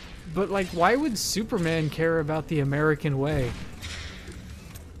 but, like, why would Superman care about the American way?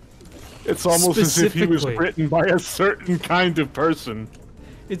 It's almost as if he was Specifically. written by a certain kind of person.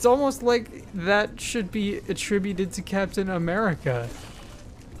 It's almost like that should be attributed to Captain America.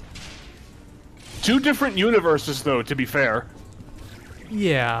 Two different universes, though, to be fair.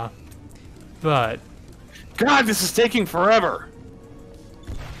 Yeah, but, God, this is taking forever.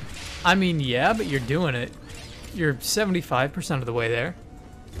 I mean, yeah, but you're doing it. You're 75% of the way there.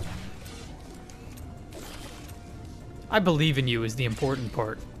 I believe in you is the important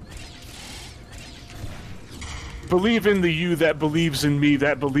part. Believe in the you that believes in me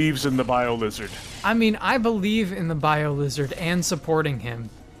that believes in the bio-lizard. I mean, I believe in the bio-lizard and supporting him,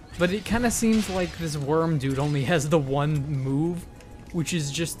 but it kind of seems like this worm dude only has the one move, which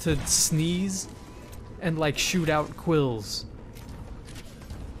is just to sneeze and, like, shoot out quills.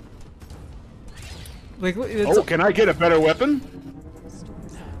 Like, it's, Oh, can I get a better weapon?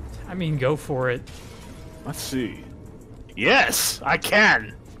 I mean, go for it. Let's see. Yes, I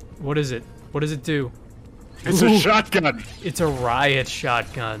can. What is it? What does it do? It's Ooh. a shotgun. It's a riot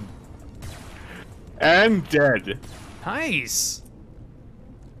shotgun. And dead. Nice.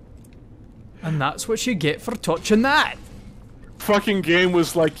 And that's what you get for touching that. Fucking game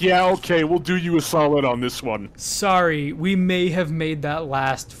was like, yeah, okay, we'll do you a solid on this one. Sorry, we may have made that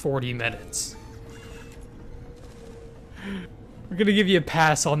last 40 minutes. We're gonna give you a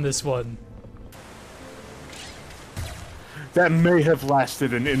pass on this one. That may have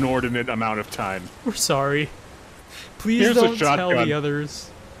lasted an inordinate amount of time. We're sorry. Please Here's a don't tell shotgun. the others.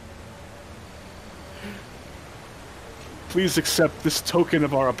 Please accept this token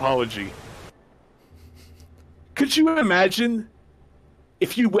of our apology. Could you imagine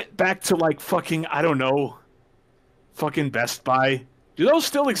if you went back to, like, fucking, I don't know, fucking Best Buy? Do those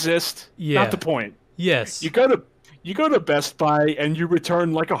still exist? Yeah. Not the point. Yes. You go to Best Buy and you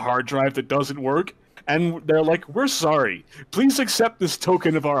return, like, a hard drive that doesn't work, and they're like, we're sorry. Please accept this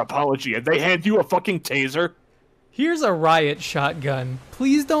token of our apology. And they hand you a fucking taser. Here's a riot shotgun.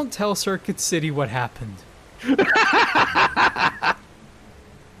 Please don't tell Circuit City what happened.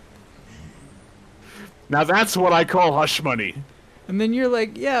 Now that's what I call hush money. And then you're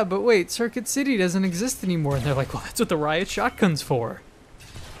like, yeah, but wait, Circuit City doesn't exist anymore. And they're like, well, that's what the riot shotgun's for.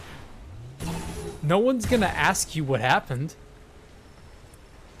 No one's gonna ask you what happened.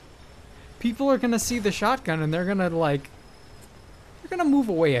 People are gonna see the shotgun and they're gonna, like, they're gonna move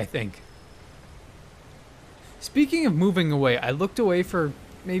away, I think. Speaking of moving away, I looked away for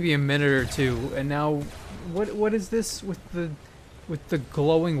maybe a minute or two, and now, what is this with the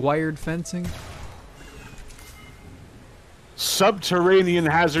glowing wired fencing? Subterranean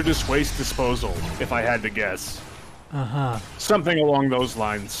hazardous waste disposal, if I had to guess. Uh-huh. Something along those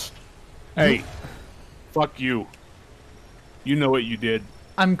lines. Hey, fuck you. You know what you did.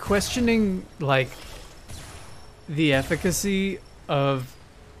 I'm questioning, like, the efficacy of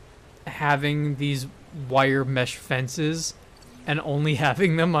having these wire mesh fences and only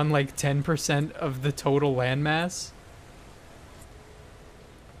having them on, like, 10% of the total landmass.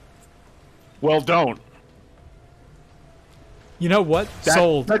 Well, don't. You know what? That,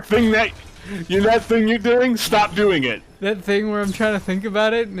 Sold. That thing that That thing you're doing? Stop doing it. That thing where I'm trying to think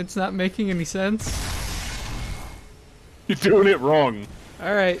about it and it's not making any sense. You're doing it wrong.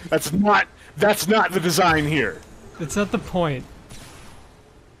 All right, That's not the design here. that's not the point.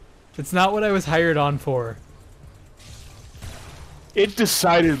 It's not what I was hired on for. It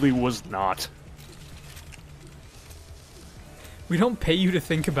decidedly was not. We don't pay you to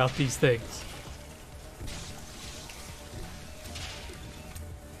think about these things.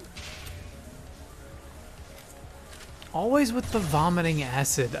 Always with the vomiting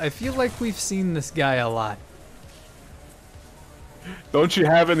acid. I feel like we've seen this guy a lot. Don't you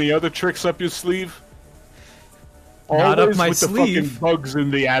have any other tricks up your sleeve? Not up Always my with sleeve. the fucking bugs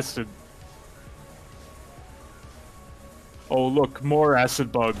in the acid. Oh look, more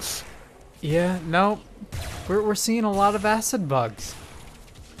acid bugs. Yeah, no. We're seeing a lot of acid bugs.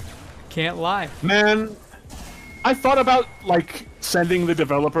 Can't lie. Man, I thought about, like, sending the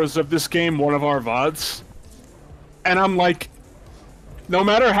developers of this game one of our VODs. And I'm like, no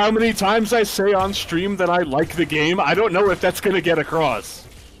matter how many times I say on stream that I like the game, I don't know if that's gonna get across.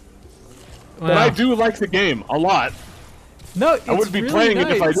 But I do like the game a lot. No, it's I wouldn't be really playing nice.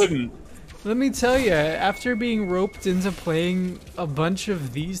 it if I didn't. Let me tell you, after being roped into playing a bunch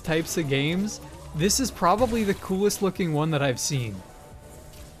of these types of games, this is probably the coolest looking one that I've seen.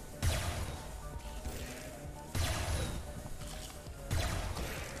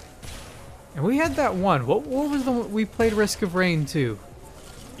 And we had that one. What was the one we played? Risk of Rain 2.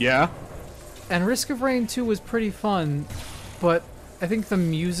 Yeah? And Risk of Rain 2 was pretty fun, but I think the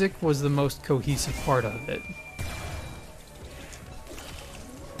music was the most cohesive part of it.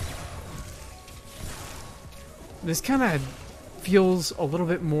 This kind of feels a little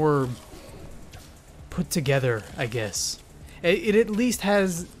bit more put together, I guess. It at least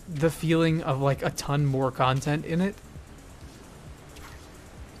has the feeling of like a ton more content in it.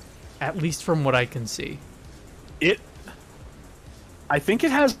 At least from what I can see. I think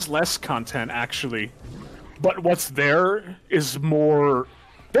it has less content, actually. But what's there is more...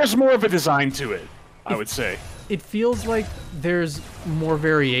 There's more of a design to it, I would say. It feels like there's more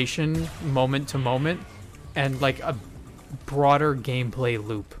variation moment to moment and like a broader gameplay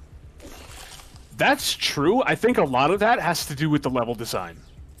loop. That's true. I think a lot of that has to do with the level design.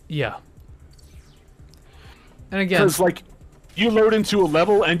 Yeah. And again... Because, like, you load into a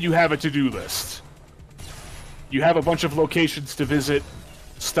level and you have a to-do list. You have a bunch of locations to visit,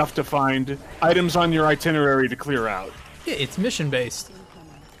 stuff to find, items on your itinerary to clear out. Yeah, it's mission-based.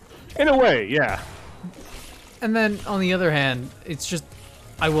 In a way, yeah. And then, on the other hand, it's just...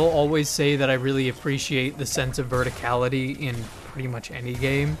 I will always say that I really appreciate the sense of verticality in pretty much any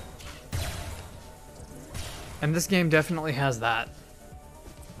game. And this game definitely has that.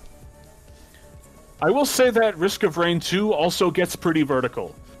 I will say that Risk of Rain 2 also gets pretty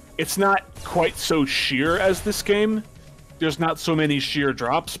vertical. It's not quite so sheer as this game. There's not so many sheer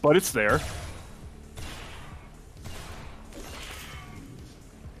drops, but it's there.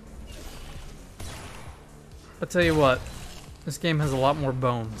 I'll tell you what, this game has a lot more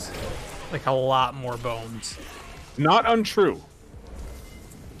bones. Like, a lot more bones. Not untrue.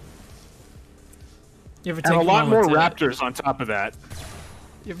 You ever And take a lot more moment to- raptors on top of that.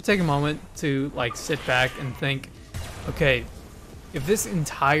 You ever take a moment to, like, sit back and think, okay, if this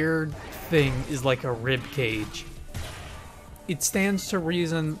entire thing is like a rib cage, it stands to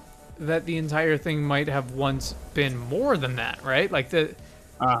reason that the entire thing might have once been more than that, right? Like the...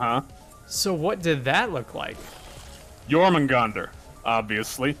 Uh-huh. So what did that look like? Jormungandr,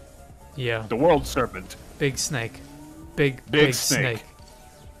 obviously. Yeah. The World Serpent. Big snake. Big snake.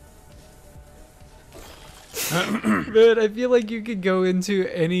 Man, I feel like you could go into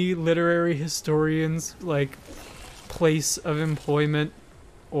any literary historian's, like, place of employment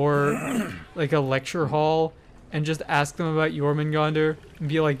or, like, a lecture hall and just ask them about Jormungandr and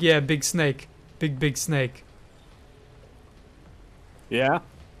be like, yeah, big snake. Big snake. Yeah?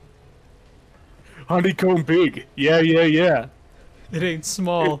 Honeycomb pig. Yeah. It ain't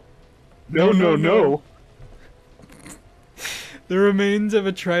small. No. The remains of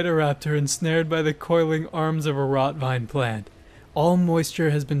a tritoraptor ensnared by the coiling arms of a rotvine plant. All moisture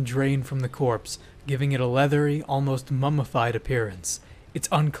has been drained from the corpse, giving it a leathery, almost mummified appearance. It's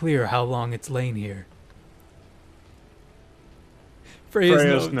unclear how long it's lain here.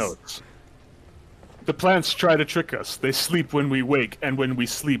 Freya's notes. The plants try to trick us. They sleep when we wake, and when we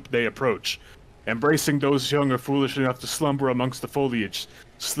sleep, they approach. Embracing those young are foolish enough to slumber amongst the foliage,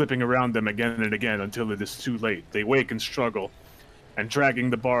 slipping around them again and again until it is too late. They wake and struggle, and dragging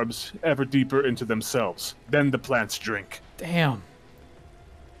the barbs ever deeper into themselves. Then the plants drink. Damn.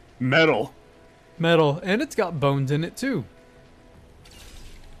 Metal. Metal. And it's got bones in it, too.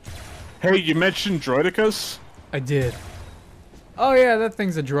 Hey, you mentioned droidicas? I did. Oh yeah, that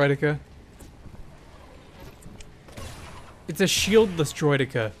thing's a droidica. It's a shieldless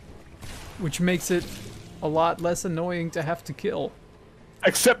droidica, which makes it a lot less annoying to have to kill.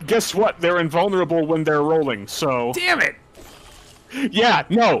 Except guess what? They're invulnerable when they're rolling, so... Damn it! Yeah,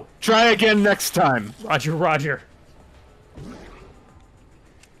 no! Try again next time! Roger, roger.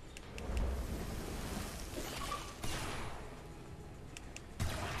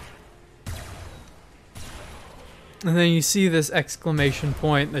 And then you see this exclamation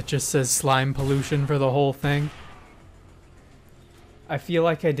point that just says slime pollution for the whole thing. I feel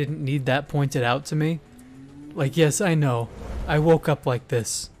like I didn't need that pointed out to me. Like, yes, I know. I woke up like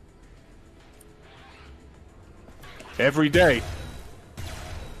this. Every day.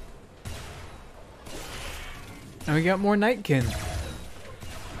 And we got more Nightkin.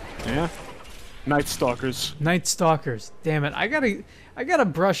 Yeah. Night Stalkers. Night Stalkers. Damn it. I gotta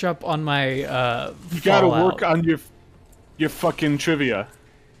brush up on my You gotta Fallout. work on your fucking trivia.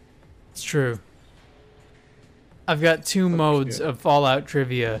 It's true. I've got two modes of Fallout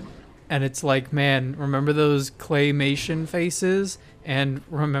trivia, and it's like, man, remember those claymation faces? And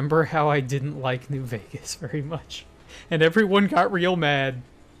remember how I didn't like New Vegas very much? And everyone got real mad.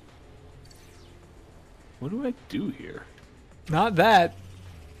 What do I do here? Not that.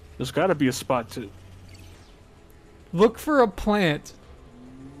 There's gotta be a spot to... Look for a plant.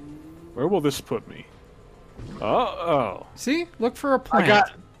 Where will this put me? Uh-oh. See? Look for a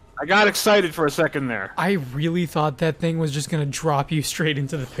plant. I got excited for a second there. I really thought that thing was just gonna drop you straight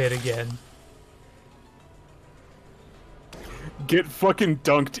into the pit again. Get fucking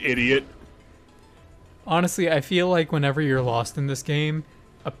dunked, idiot. Honestly, I feel like whenever you're lost in this game,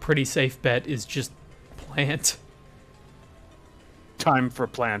 a pretty safe bet is just plant. Time for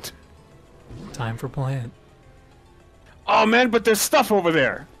plant. Time for plant. Oh man, but there's stuff over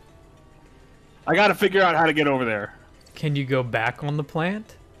there. I gotta figure out how to get over there. Can you go back on the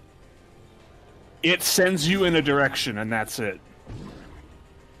plant? It sends you in a direction, and that's it.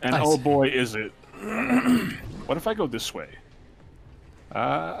 And I oh see. boy, is it. What if I go this way?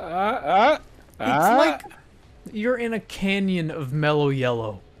 It's like you're in a canyon of mellow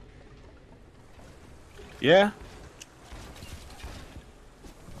yellow. Yeah?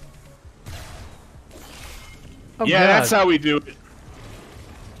 Oh, Yeah, God. that's how we do it.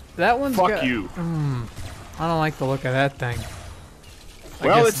 That one's Fuck got- you. I don't like the look of that thing. I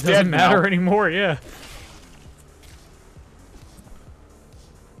Well, guess it's it doesn't dead matter now. anymore, yeah.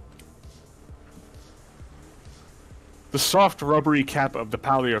 The soft, rubbery cap of the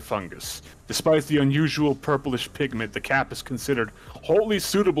paleofungus. Despite the unusual purplish pigment, the cap is considered wholly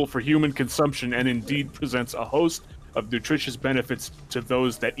suitable for human consumption and indeed presents a host of nutritious benefits to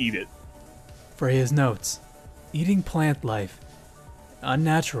those that eat it. Freya's notes. Eating plant life.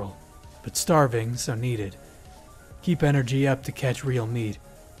 Unnatural, but starving, so needed. Keep energy up to catch real meat.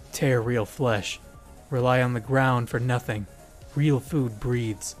 Tear real flesh. Rely on the ground for nothing. Real food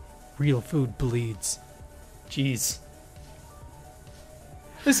breathes. Real food bleeds. Jeez.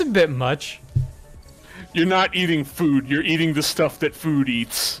 This is a bit much. You're not eating food, you're eating the stuff that food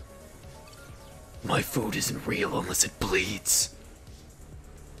eats. My food isn't real unless it bleeds.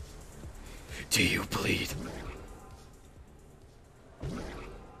 Do you bleed?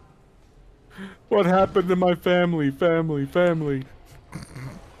 What happened to my family?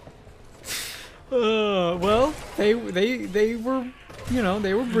 Well, they were, you know,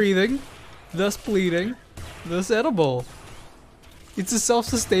 they were breathing, thus bleeding, thus edible. It's a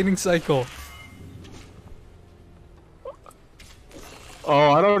self-sustaining cycle.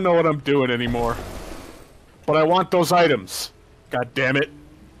 Oh, I don't know what I'm doing anymore. But I want those items. God damn it.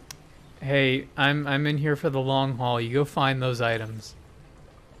 Hey, I'm in here for the long haul. You go find those items.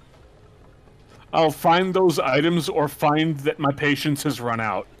 I'll find those items or find that my patience has run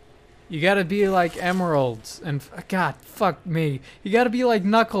out. You gotta be like emeralds and God, fuck me. You gotta be like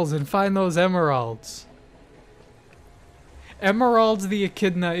Knuckles and find those emeralds. Emeralds the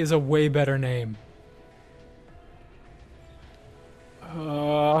Echidna is a way better name.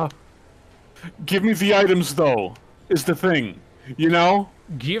 Give me the items, though, is the thing. You know?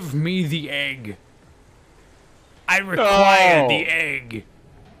 Give me the egg. I require Oh. the egg.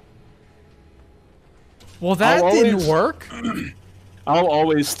 Well, that I'll didn't always- work. I'll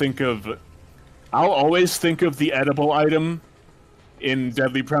always think of the edible item in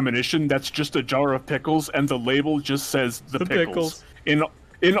Deadly Premonition. That's just a jar of pickles, and the label just says the pickles. In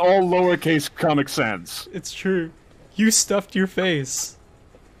all lowercase Comic Sans. It's true. You stuffed your face.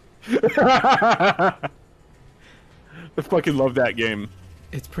 I fucking love that game.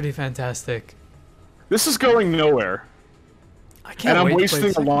 It's pretty fantastic. This is going nowhere. I can't And I'm wait to play the wasting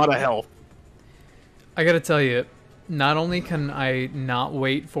a second lot one. of health. I gotta tell you, not only can I not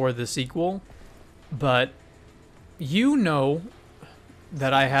wait for the sequel, but you know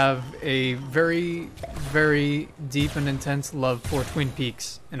that I have a very, very deep and intense love for Twin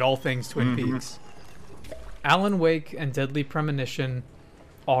Peaks and all things Twin Peaks. Alan Wake and Deadly Premonition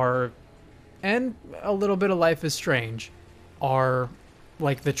are, and a little bit of Life is Strange, are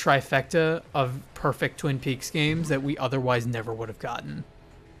like the trifecta of perfect Twin Peaks games that we otherwise never would have gotten.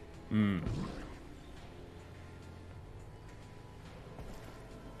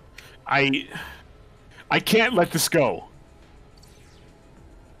 I can't let this go.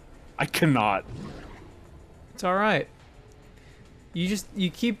 I cannot. It's all right.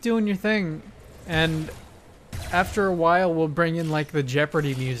 You keep doing your thing, and after a while we'll bring in like the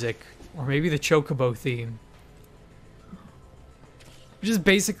Jeopardy music or maybe the Chocobo theme. Which is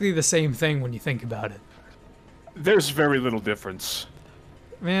basically the same thing when you think about it. There's very little difference.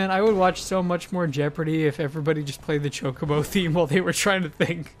 Man, I would watch so much more Jeopardy if everybody just played the Chocobo theme while they were trying to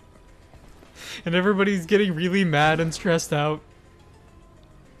think. And everybody's getting really mad and stressed out.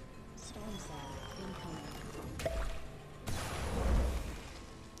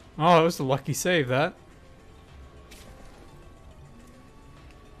 Oh, that was a lucky save, that.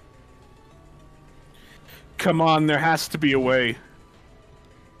 Come on, there has to be a way.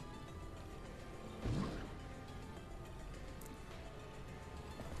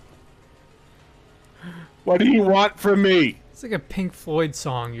 What do you want from me? It's like a Pink Floyd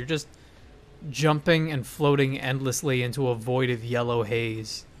song. You're just jumping and floating endlessly into a void of yellow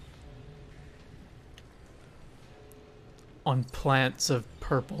haze. On plants of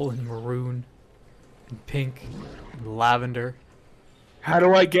purple and maroon and pink and lavender. How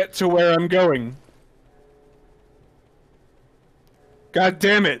do I get to where I'm going? God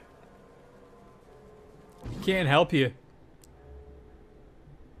damn it. Can't help you.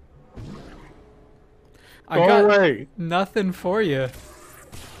 I Go got away. nothing for you.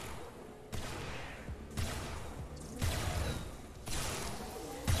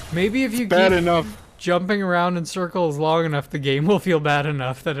 Maybe if you Bad keep enough. jumping around in circles long enough, the game will feel bad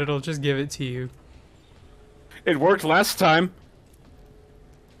enough that it'll just give it to you. It worked last time.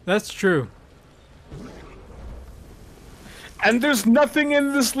 That's true. And there's nothing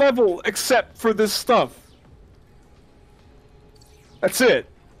in this level except for this stuff. That's it.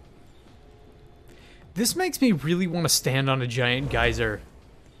 This makes me really want to stand on a giant geyser.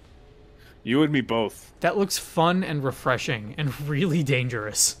 You and me both. That looks fun and refreshing and really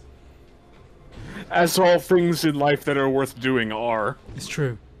dangerous. As all things in life that are worth doing are. It's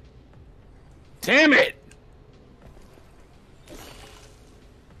true. Damn it!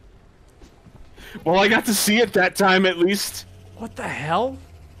 Well, I got to see it that time at least. What the hell?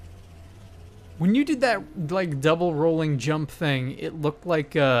 When you did that like double rolling jump thing, it looked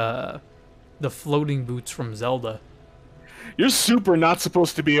like the floating boots from Zelda. You're super not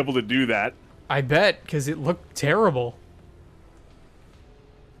supposed to be able to do that. I bet, because it looked terrible.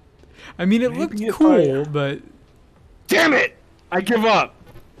 I mean, it Maybe looked if cool, but... Damn it! I give up.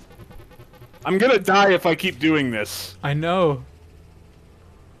 I'm gonna die if I keep doing this. I know.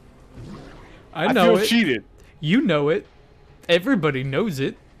 I I know feel it. cheated. You know it. Everybody knows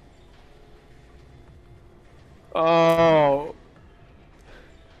it. Oh.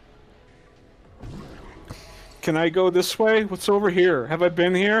 Can I go this way? What's over here? Have I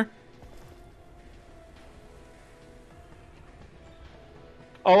been here?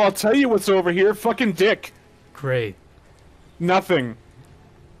 Oh, I'll tell you what's over here. Fucking dick. Great. Nothing.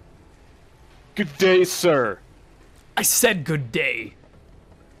 Good day, sir. I said good day.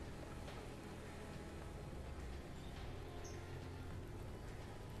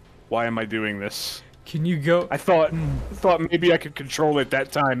 Why am I doing this? Can you go? I thought maybe I could control it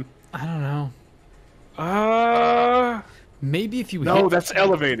that time. I don't know. Maybe if you No, hit... that's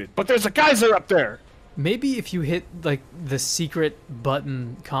elevated. But there's a geyser up there. Maybe if you hit, like, the secret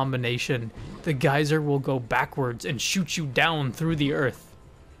button combination, the geyser will go backwards and shoot you down through the earth.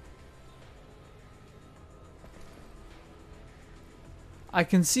 I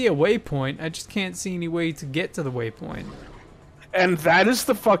can see a waypoint, I just can't see any way to get to the waypoint. And that is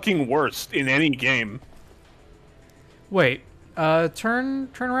the fucking worst in any game. Wait, turn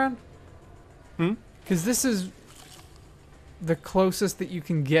around? Hmm? Because this is the closest that you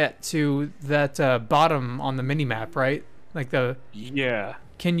can get to that bottom on the minimap, right? Like the... Yeah.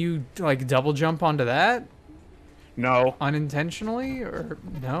 Can you, like, double jump onto that? No. Unintentionally, or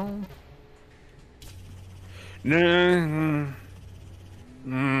no? No.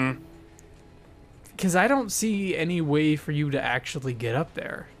 Because I don't see any way for you to actually get up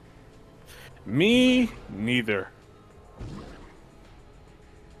there. Me neither.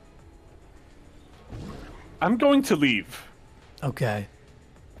 I'm going to leave. Okay.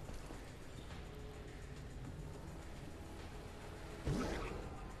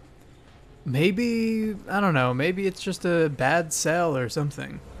 Maybe, I don't know, maybe it's just a bad cell or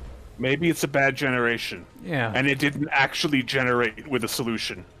something. Maybe it's a bad generation. Yeah. And it didn't actually generate with a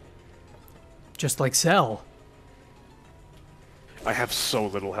solution. Just like Cell. I have so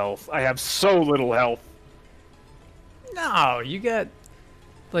little health. I have so little health. No, you get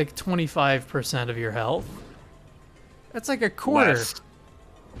like 25% of your health. That's like a quarter. Less.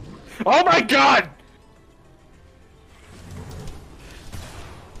 Oh my god!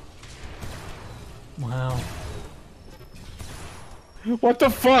 Wow. What the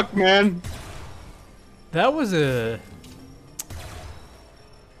fuck, man? That was a...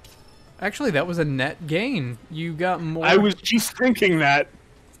 Actually, that was a net gain. You got more... I was just thinking that.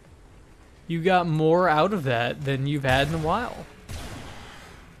 You got more out of that than you've had in a while.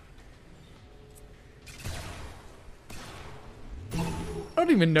 I don't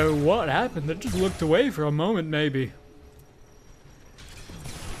even know what happened. It just looked away for a moment, maybe.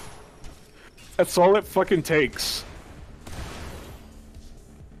 That's all it fucking takes.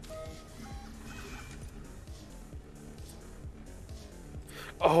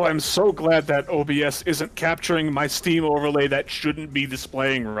 Oh, I'm so glad that OBS isn't capturing my Steam overlay that shouldn't be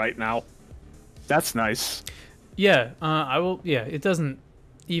displaying right now. That's nice. Yeah, I will... Yeah, it doesn't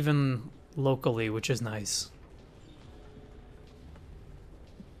even locally, which is nice.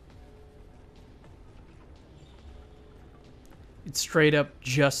 It straight up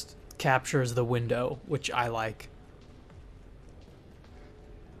just captures the window, which I like.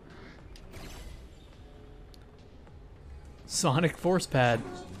 Sonic Force Pad.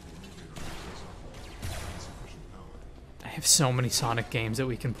 I have so many Sonic games that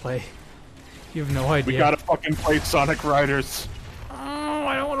we can play. You have no idea. We gotta fucking play Sonic Riders. Oh,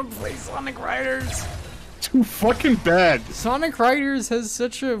 I don't want to play Sonic Riders. Too fucking bad. Sonic Riders has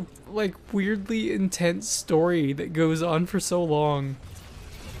such a, like, weirdly intense story that goes on for so long.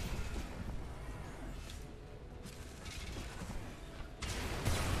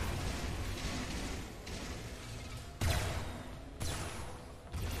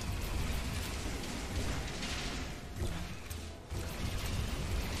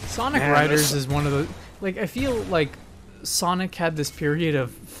 Sonic Riders is one of the... Like, I feel like Sonic had this period of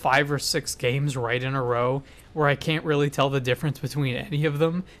 5 or 6 games right in a row where I can't really tell the difference between any of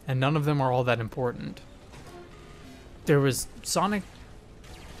them, and none of them are all that important. There was Sonic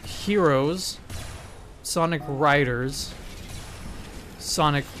Heroes, Sonic Riders,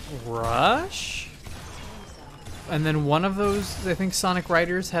 Sonic Rush, and then one of those, I think Sonic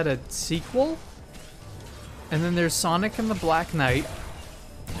Riders had a sequel, and then there's Sonic and the Black Knight,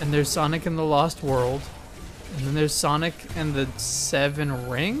 and there's Sonic and the Lost World, and then there's Sonic and the Seven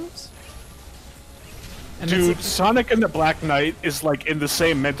Rings? And dude, Sonic and the Black Knight is like in the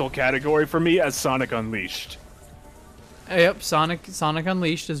same mental category for me as Sonic Unleashed. Yep, Sonic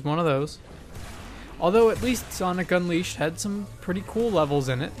Unleashed is one of those. Although at least Sonic Unleashed had some pretty cool levels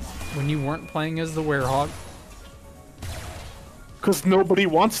in it when you weren't playing as the Werehog. Because nobody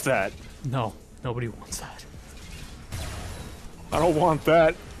wants that. No, nobody wants that. I don't want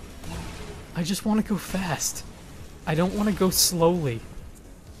that. I just want to go fast. I don't want to go slowly.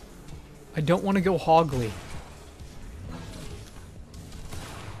 I don't want to go hoggly.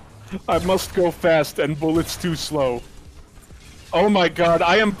 I must go fast and bullets too slow. Oh my god,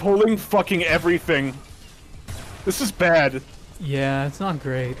 I am pulling fucking everything. This is bad. Yeah, it's not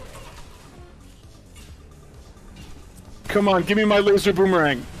great. Come on, give me my laser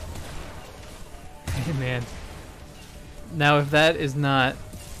boomerang. Hey, man. Now, if that is not...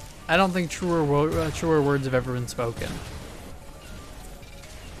 I don't think truer words have ever been spoken.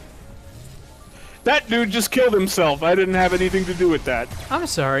 That dude just killed himself. I didn't have anything to do with that. I'm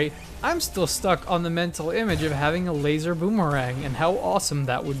sorry. I'm still stuck on the mental image of having a laser boomerang and how awesome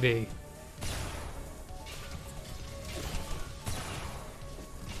that would be.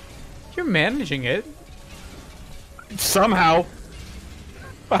 You're managing it. Somehow.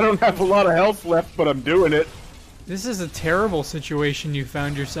 I don't have a lot of health left, but I'm doing it. This is a terrible situation you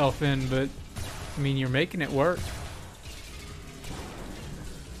found yourself in, but, I mean, you're making it work.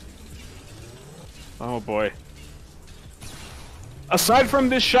 Oh boy. Aside from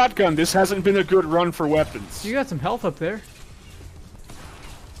this shotgun, this hasn't been a good run for weapons. You got some health up there.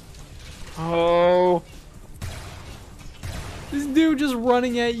 Oh. This dude just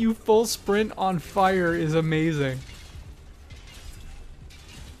running at you full sprint on fire is amazing.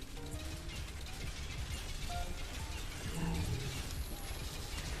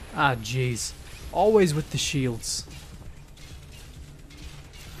 Ah, jeez. Always with the shields.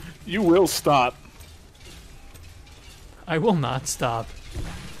 You will stop. I will not stop.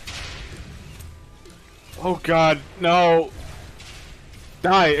 Oh god, no.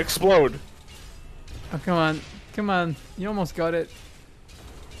 Die, explode. Oh, come on. Come on. You almost got it.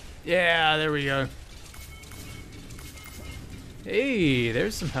 Yeah, there we go. Hey,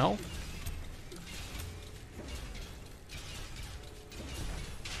 there's some health.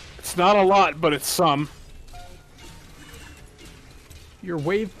 It's not a lot, but it's some. Your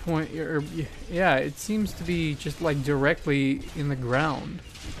waypoint, yeah, it seems to be just like directly in the ground.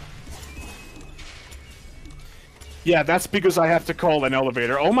 Yeah, that's because I have to call an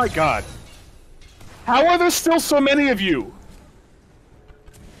elevator. Oh my god. How are there still so many of you?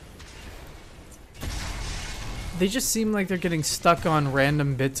 They just seem like they're getting stuck on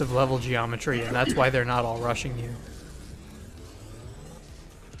random bits of level geometry, and that's why they're not all rushing you.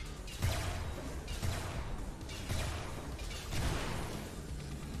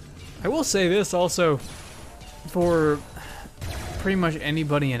 I will say this also, for pretty much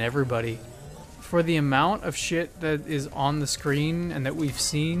anybody and everybody, for the amount of shit that is on the screen and that we've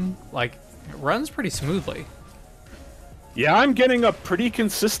seen, like, it runs pretty smoothly. Yeah, I'm getting a pretty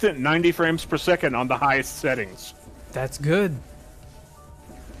consistent 90 frames per second on the highest settings. That's good.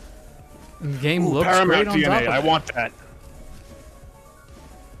 And the game looks Paramount great on DNA, top of I it. want that.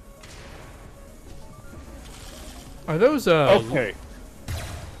 Are those, Okay.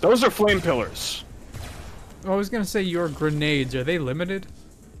 Those are flame pillars. I was gonna say your grenades, are they limited?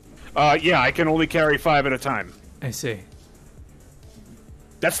 Yeah, I can only carry 5 at a time. I see.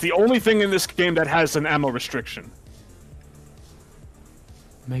 That's the only thing in this game that has an ammo restriction.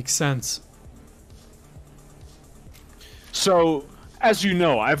 Makes sense. So, as you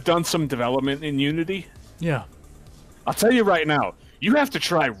know, I've done some development in Unity. Yeah. I'll tell you right now, you have to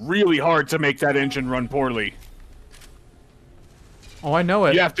try really hard to make that engine run poorly. Oh, I know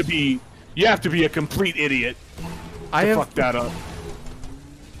it. You have to be a complete idiot to fuck that up.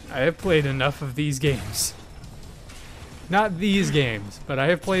 I have played enough of these games. Not these games, but I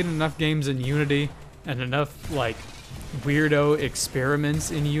have played enough games in Unity and enough, like, weirdo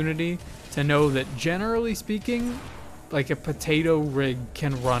experiments in Unity to know that, generally speaking, like, a potato rig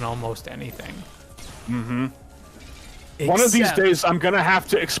can run almost anything. Mm-hmm. One of these days, I'm gonna have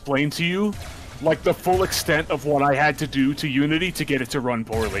to explain to you, like, the full extent of what I had to do to Unity to get it to run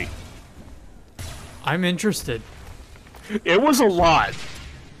poorly. I'm interested. It was a lot.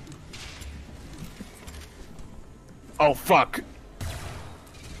 Oh, fuck.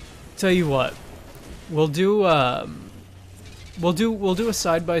 Tell you what, we'll do a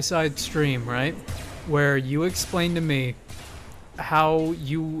side-by-side stream, right? Where you explain to me how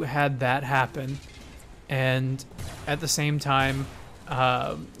you had that happen, and at the same time,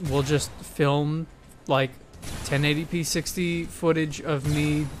 we'll just film like 1080p 60 footage of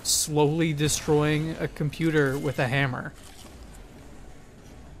me slowly destroying a computer with a hammer.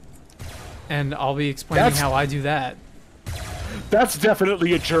 And I'll be explaining how I do that. That's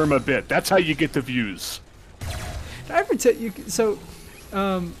definitely a Germa bit. That's how you get the views. Did I ever tell you? So,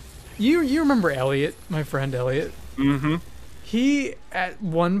 you remember Elliot, my friend Elliot? Mm-hmm. He at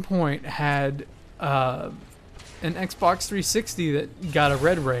one point had an Xbox 360 that got a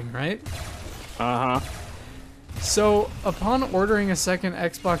red ring, right? Uh-huh. So, upon ordering a second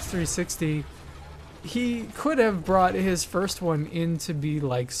Xbox 360, he could have brought his first one in to be,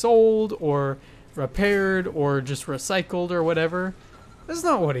 like, sold or repaired or just recycled or whatever. That's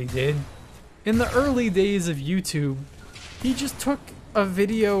not what he did. In the early days of YouTube, he just took a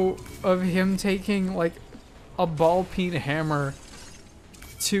video of him taking, like, a ball-peen hammer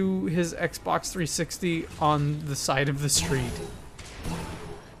to his Xbox 360 on the side of the street.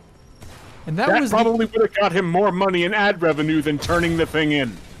 And that was probably would have got him more money in ad revenue than turning the thing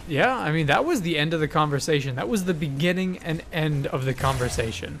in. Yeah, I mean, that was the end of the conversation. That was the beginning and end of the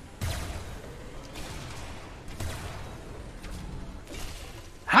conversation.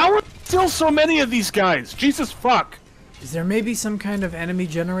 How are there still so many of these guys? Jesus fuck. Is there maybe some kind of enemy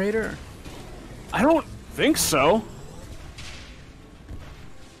generator? I don't think so.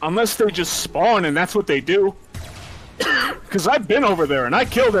 Unless they just spawn and that's what they do. Because I've been over there and I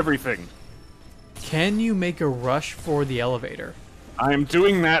killed everything. Can you make a rush for the elevator? I am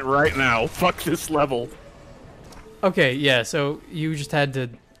doing that right now. Fuck this level. Okay, yeah, so you just had to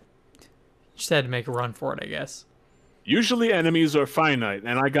make a run for it, I guess. Usually enemies are finite,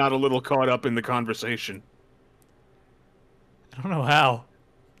 and I got a little caught up in the conversation. I don't know how.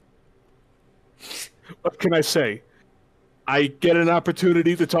 What can I say? I get an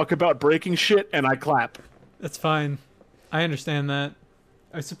opportunity to talk about breaking shit, and I clap. That's fine. I understand that.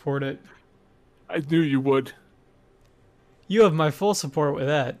 I support it. I knew you would. You have my full support with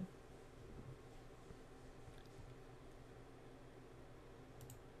that.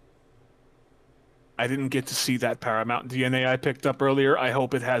 I didn't get to see that Paramount DNA I picked up earlier. I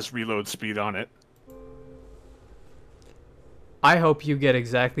hope it has reload speed on it. I hope you get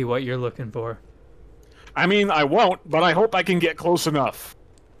exactly what you're looking for. I mean, I won't, but I hope I can get close enough.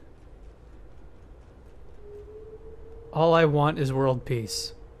 All I want is world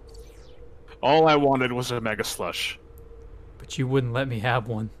peace. All I wanted was a Mega Slush. But you wouldn't let me have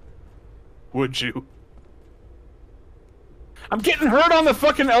one. Would you? I'm getting hurt on the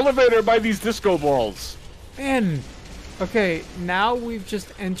fucking elevator by these disco balls. Man, okay, now we've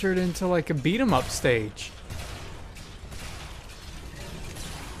just entered into like a beat 'em up stage.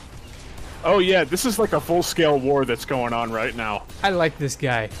 Oh yeah, this is like a full-scale war that's going on right now. I like this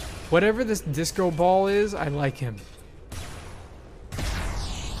guy. Whatever this disco ball is, I like him.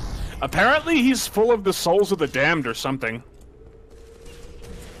 Apparently he's full of the souls of the damned or something.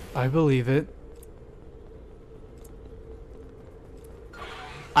 I believe it.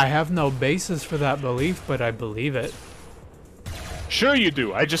 I have no basis for that belief, but I believe it. Sure you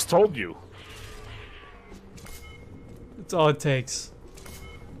do, I just told you. That's all it takes.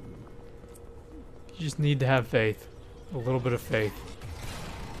 You just need to have faith. A little bit of faith.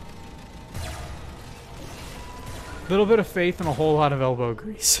 A little bit of faith and a whole lot of elbow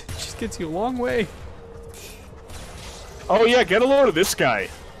grease. It just gets you a long way. Oh yeah, get a load of this guy.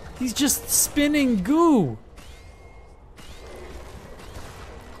 He's just spinning goo.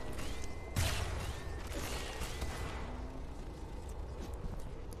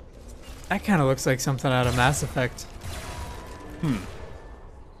 That kind of looks like something out of Mass Effect.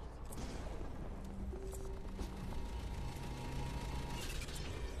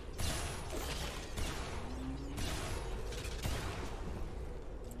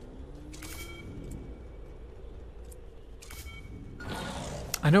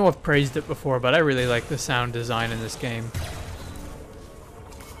 I know I've praised it before, but I really like the sound design in this game.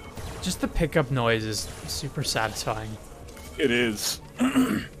 Just the pickup noise is super satisfying. It is.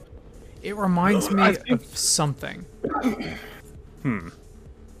 It reminds me of something.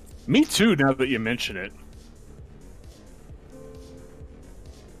 Me too, now that you mention it.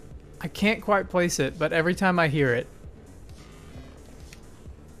 I can't quite place it, but every time I hear it.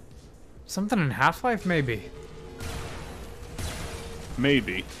 Something in Half-Life, maybe.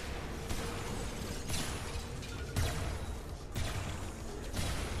 Maybe.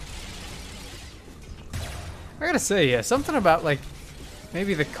 I gotta say, yeah, something about, like,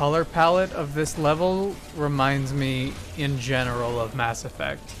 maybe the color palette of this level reminds me, in general, of Mass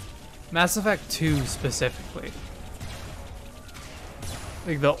Effect. Mass Effect 2, specifically.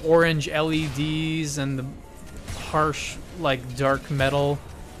 Like, the orange LEDs and the harsh, like, dark metal.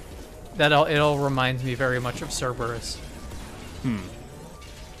 It all reminds me very much of Cerberus.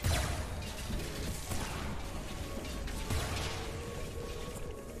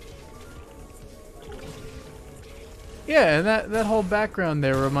 Yeah, and that whole background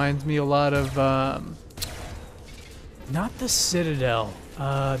there reminds me a lot of, not the Citadel,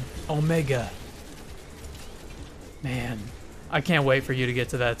 Omega. Man, I can't wait for you to get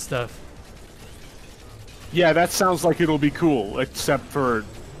to that stuff. Yeah, that sounds like it'll be cool, except for...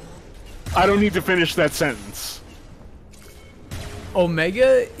 I don't need to finish that sentence.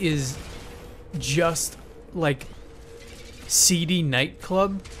 Omega is just like seedy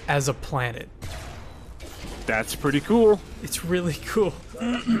nightclub as a planet. That's pretty cool. It's really cool.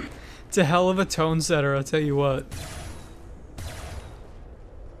 It's a hell of a tone setter, I'll tell you what.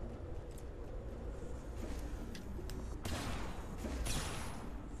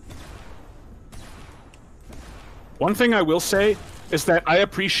 One thing I will say is that I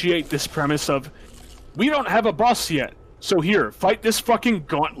appreciate this premise of, we don't have a boss yet, so here, fight this fucking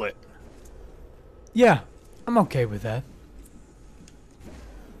gauntlet. Yeah, I'm okay with that.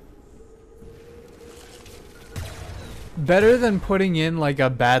 Better than putting in like a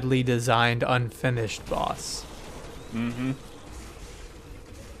badly designed, unfinished boss. Mm-hmm.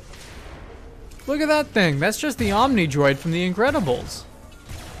 Look at that thing. That's just the Omni droid from The Incredibles.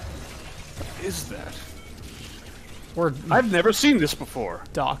 What is that? Or I've never seen this before.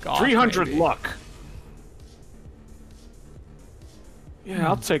 Doc Ock, 300 maybe. luck. Yeah,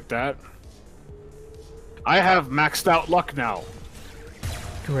 I'll take that. I have maxed out luck now.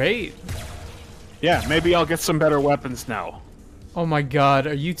 Great. Yeah, maybe I'll get some better weapons now. Oh my god,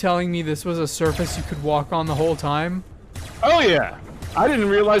 are you telling me this was a surface you could walk on the whole time? Oh yeah! I didn't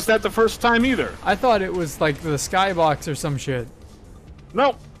realize that the first time either. I thought it was like the skybox or some shit.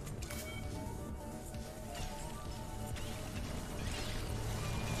 Nope.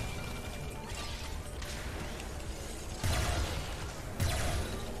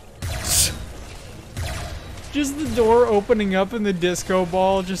 Just the door opening up and the disco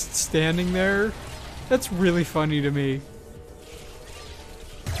ball just standing there. That's really funny to me.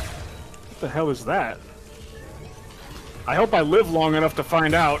 What the hell is that? I hope I live long enough to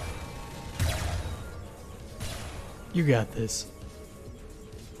find out. You got this.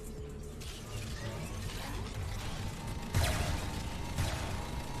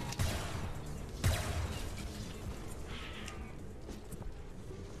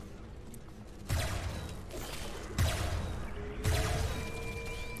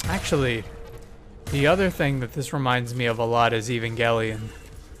 Actually, the other thing that this reminds me of a lot is Evangelion.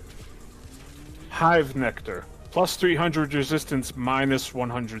 Hive nectar. Plus 300 resistance, minus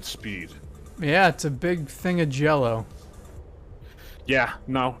 100 speed. Yeah, it's a big thing of jello. Yeah,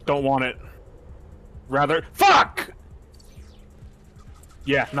 no, don't want it. Rather... Fuck!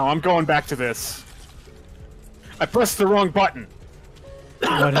 Yeah, no, I'm going back to this. I pressed the wrong button.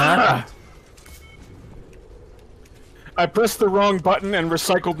 What happened? I pressed the wrong button and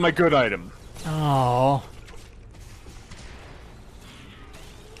recycled my good item. Oh.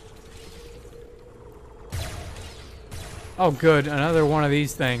 Oh, good. Another one of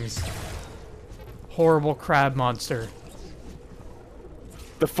these things. Horrible crab monster.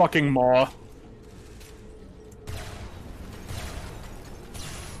 The fucking maw.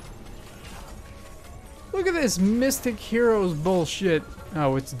 Look at this Mystic Heroes bullshit.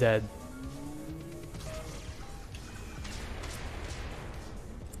 Oh, it's dead.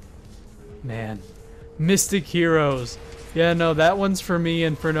 Man. Mystic Heroes. Yeah, no, that one's for me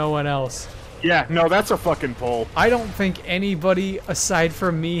and for no one else. Yeah, no, that's a fucking pull. I don't think anybody aside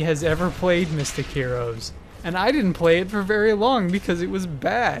from me has ever played Mystic Heroes. And I didn't play it for very long because it was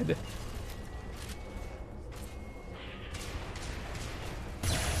bad.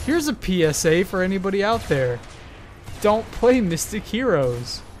 Here's a PSA for anybody out there. Don't play Mystic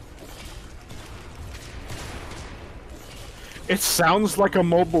Heroes. It sounds like a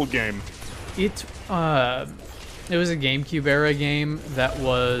mobile game. It was a GameCube era game that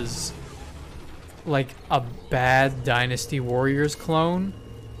was like a bad Dynasty Warriors clone.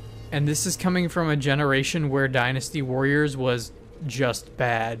 And this is coming from a generation where Dynasty Warriors was just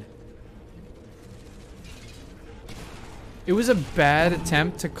bad. It was a bad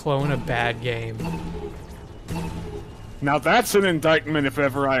attempt to clone a bad game. Now that's an indictment if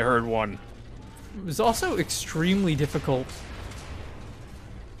ever I heard one. It was also extremely difficult.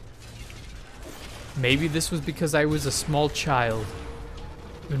 Maybe this was because I was a small child.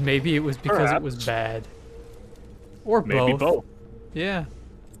 And maybe it was because it was bad. Or both. Maybe both. Yeah.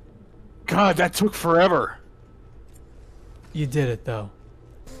 God, that took forever. You did it, though.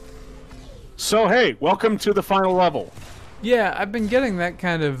 So hey, welcome to the final level. Yeah, I've been getting that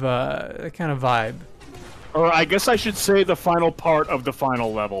kind of vibe. Or I guess I should say the final part of the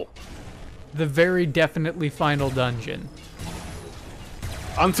final level. The very definitely final dungeon.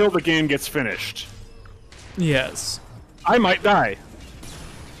 Until the game gets finished. Yes. I might die.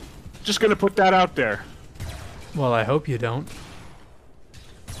 Just gonna put that out there. Well, I hope you don't.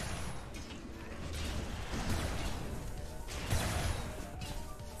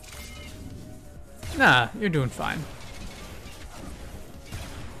 Nah, you're doing fine.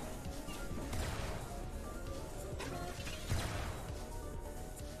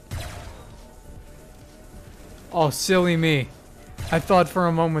 Oh, silly me. I thought for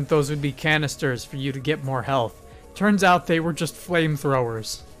a moment those would be canisters for you to get more health. Turns out they were just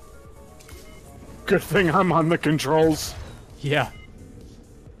flamethrowers. Good thing I'm on the controls. Yeah.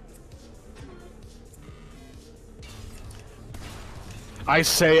 I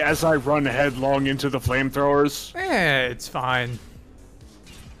say as I run headlong into the flamethrowers. It's fine.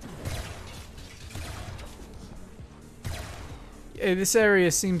 This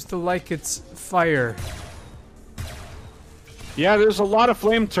area seems to like its fire. Yeah, there's a lot of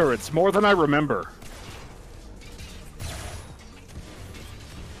flame turrets, more than I remember.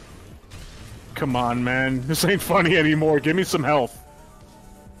 Come on, man. This ain't funny anymore. Give me some health.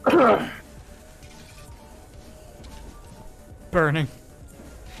 Burning.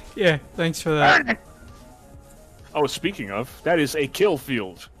 Yeah, thanks for that. Oh, speaking of, that is a kill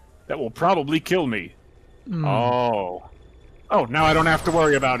field. That will probably kill me. Oh. Oh, now I don't have to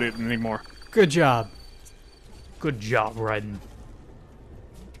worry about it anymore. Good job. Good job, Raiden.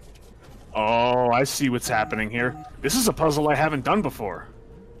 Oh, I see what's happening here. This is a puzzle I haven't done before.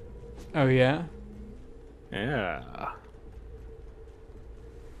 Oh, yeah? Yeah.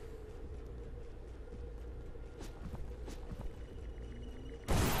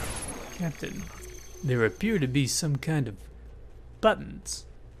 Captain, there appear to be some kind of buttons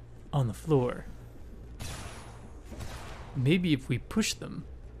on the floor. Maybe if we push them,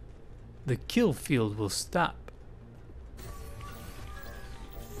 the kill field will stop.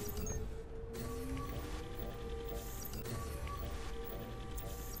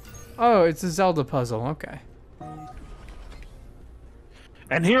 Oh, it's a Zelda puzzle. Okay.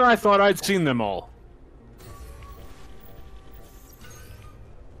 And here I thought I'd seen them all.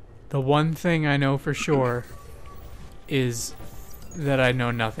 The one thing I know for sure is that I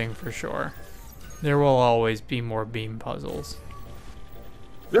know nothing for sure. There will always be more beam puzzles.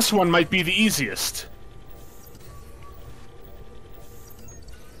 This one might be the easiest.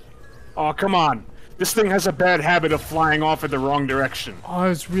 Oh, come on. This thing has a bad habit of flying off in the wrong direction. Oh, I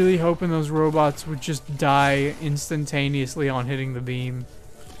was really hoping those robots would just die instantaneously on hitting the beam.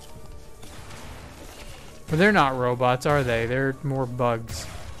 But they're not robots, are they? They're more bugs.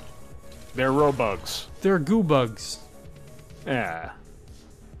 They're robugs. They're goo bugs. Yeah.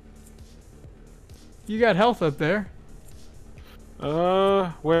 You got health up there.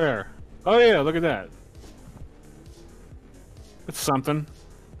 Where? Oh yeah, look at that. It's something.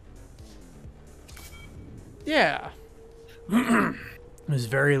 Yeah. There's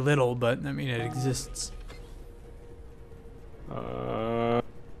very little, but I mean it exists. Let's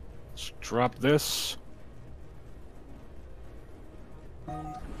drop this.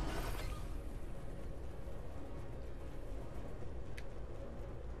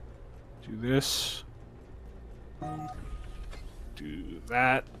 Do this. Do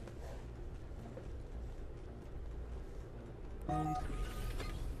that.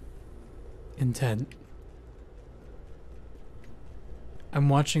 Intent. I'm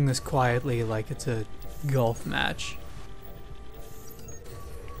watching this quietly like it's a golf match.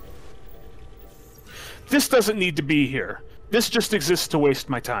 This doesn't need to be here. This just exists to waste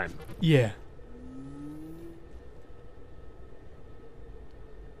my time. Yeah.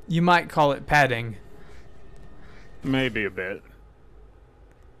 You might call it padding. Maybe a bit.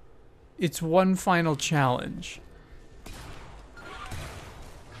 It's one final challenge.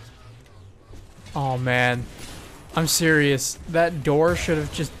 Oh man. I'm serious. That door should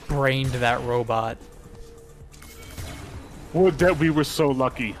have just brained that robot. Would that we were so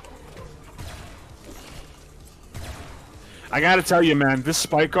lucky. I gotta tell you, man, this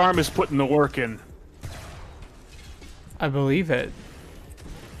spike arm is putting the work in. I believe it.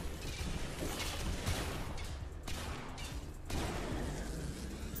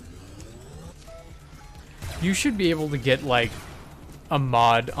 You should be able to get, like, a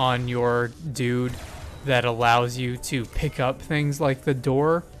mod on your dude that allows you to pick up things like the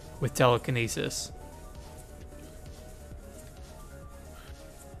door with telekinesis.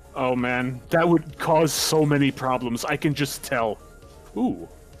 Oh man, that would cause so many problems. I can just tell. Ooh.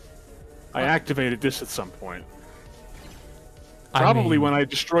 I activated this at some point. Probably when I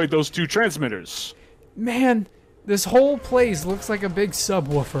destroyed those two transmitters. Man, this whole place looks like a big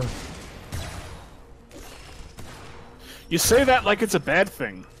subwoofer. You say that like it's a bad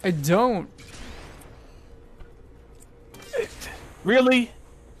thing. I don't. Really?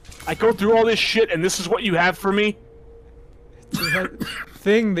 I go through all this shit and this is what you have for me? That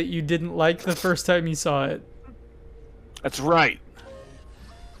thing that you didn't like the first time you saw it. That's right.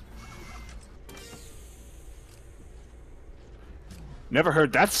 Never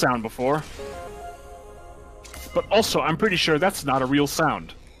heard that sound before. But also, I'm pretty sure that's not a real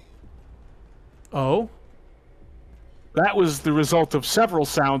sound. Oh? That was the result of several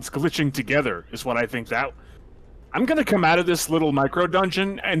sounds glitching together, is what I think that... I'm gonna come out of this little micro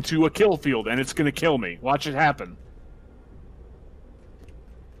dungeon into a kill field, and it's gonna kill me. Watch it happen.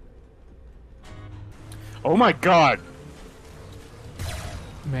 Oh my god!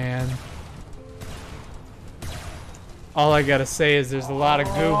 Man. All I gotta say is there's a lot of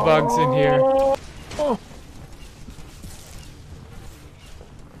goo bugs in here. Oh.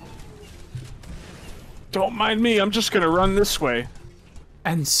 Don't mind me, I'm just gonna run this way.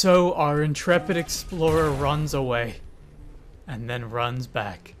 And so our intrepid explorer runs away. And then runs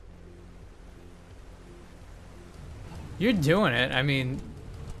back. You're doing it. I mean...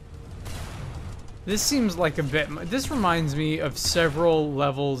 This seems like a bit... This reminds me of several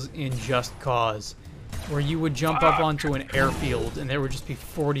levels in Just Cause. Where you would jump up onto an airfield and there would just be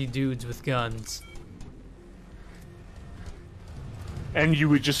 40 dudes with guns. And you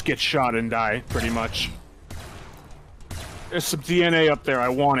would just get shot and die, pretty much. There's some DNA up there, I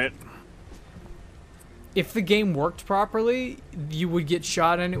want it. If the game worked properly, you would get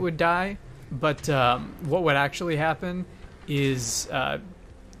shot and it would die. But what would actually happen is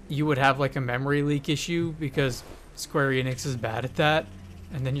you would have like a memory leak issue because Square Enix is bad at that.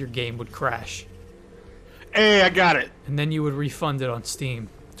 And then your game would crash. Hey, I got it. And then you would refund it on Steam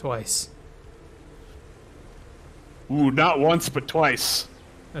twice. Ooh, not once, but twice.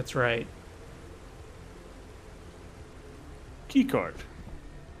 That's right. Keycard.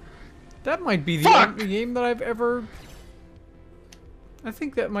 That might be the Fuck! only game that I've ever I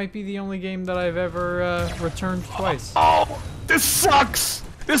think that might be the only game that I've ever returned twice. Oh, this sucks!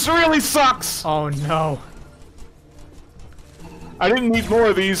 This really sucks! Oh no. I didn't need more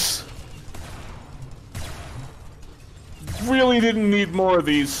of these. Really didn't need more of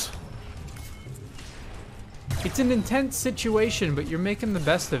these. It's an intense situation, but you're making the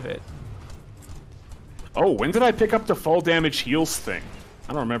best of it. Oh, when did I pick up the fall damage heals thing?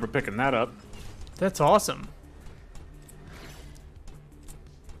 I don't remember picking that up. That's awesome.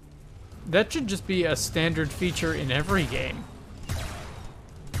 That should just be a standard feature in every game.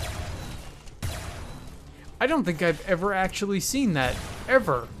 I don't think I've ever actually seen that.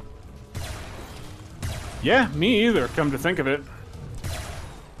 Ever. Yeah, me either, come to think of it.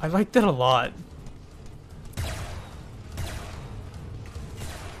 I like that a lot.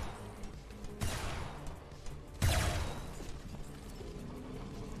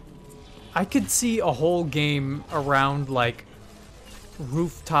 I could see a whole game around, like,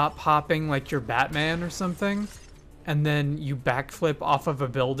 rooftop hopping like you're Batman or something, and then you backflip off of a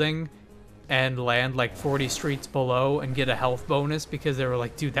building and land, like, 40 streets below and get a health bonus because they were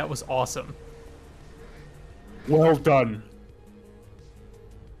like, dude, that was awesome. Well done.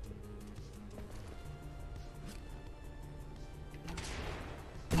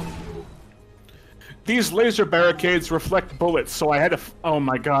 These laser barricades reflect bullets, so I had to oh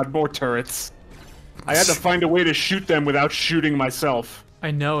my god, more turrets. I had to find a way to shoot them without shooting myself. I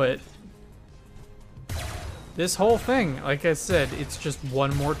know it. This whole thing, like I said, it's just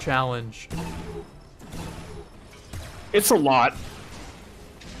one more challenge. It's a lot.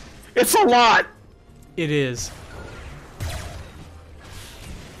 It's a lot! It is.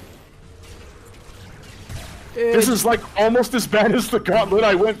 This is like almost as bad as the gauntlet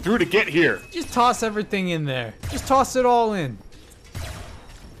I went through to get here. Just toss everything in there. Just toss it all in.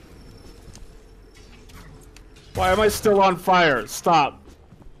 Why am I still on fire? Stop.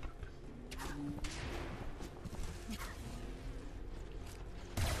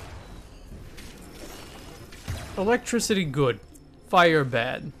 Electricity good. Fire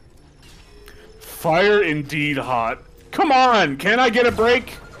bad. Fire indeed hot. Come on, can I get a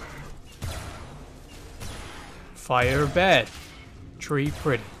break? Fire bad. Tree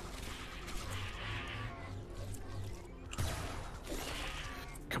pretty.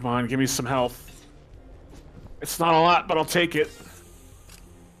 Come on, give me some health. It's not a lot, but I'll take it.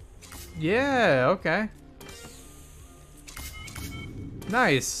 Yeah, okay.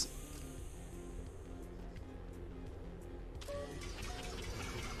 Nice.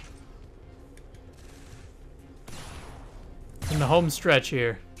 In the home stretch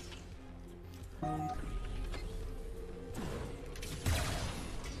here.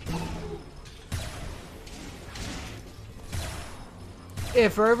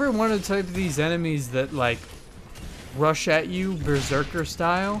 If I ever want to type of these enemies that, like, rush at you berserker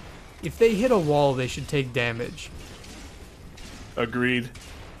style, if they hit a wall, they should take damage. Agreed.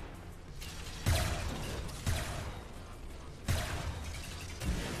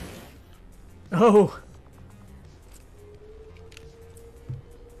 Oh!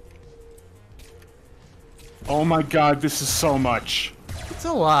 Oh my god, this is so much. It's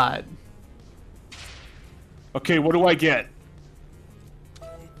a lot. Okay, what do I get?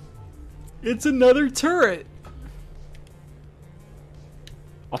 It's another turret!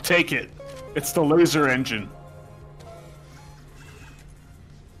 I'll take it. It's the laser engine.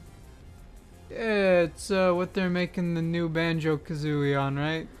 Yeah, it's what they're making the new Banjo-Kazooie on,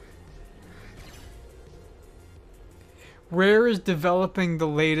 right? Rare is developing the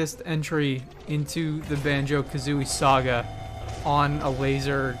latest entry into the Banjo-Kazooie saga on a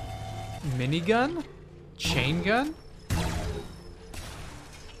laser minigun? Chain gun?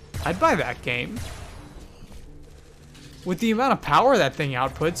 I'd buy that game. With the amount of power that thing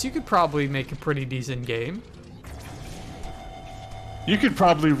outputs, you could probably make a pretty decent game. You could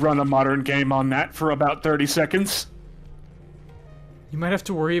probably run a modern game on that for about 30 seconds. You might have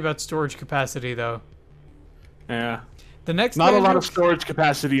to worry about storage capacity, though. Yeah. The next Not a lot of storage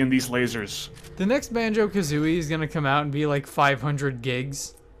capacity in these lasers. The next Banjo-Kazooie is gonna come out and be like 500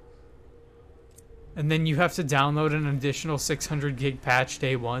 gigs. And then you have to download an additional 600 gig patch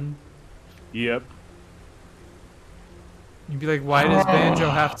day one. Yep. You'd be like, why does Banjo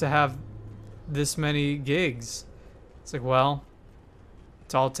have to have this many gigs? It's like, well,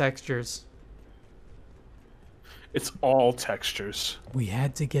 it's all textures. It's all textures. We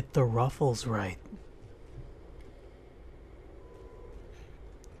had to get the ruffles right.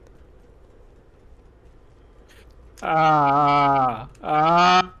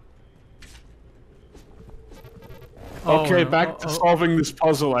 Okay, back to solving this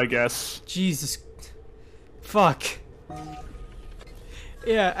puzzle, I guess. Jesus. Fuck.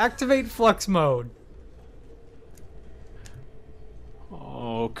 Yeah, activate flux mode.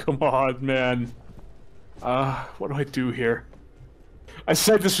 Oh, come on, man. What do I do here? I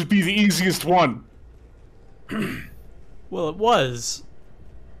said this would be the easiest one. Well, it was.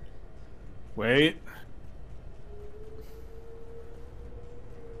 Wait.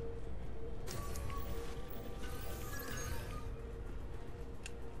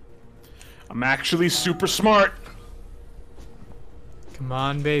 I'm actually super smart. Come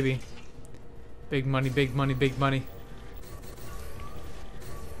on, baby. Big money, big money, big money.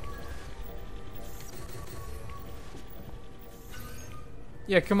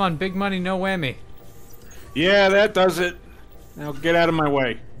 Yeah, come on, big money, no whammy. Yeah, that does it. Now get out of my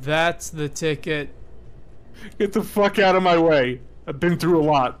way. That's the ticket. Get the fuck out of my way. I've been through a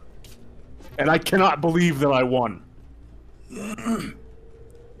lot. And I cannot believe that I won.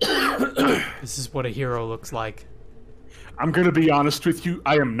 This is what a hero looks like. I'm gonna be honest with you,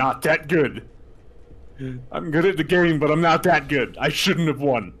 I am not that good. I'm good at the game, but I'm not that good. I shouldn't have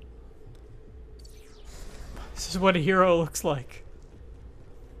won. This is what a hero looks like.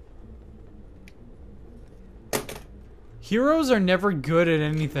 Heroes are never good at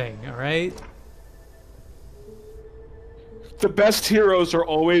anything, alright? The best heroes are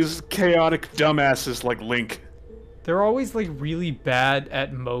always chaotic dumbasses like Link. They're always like really bad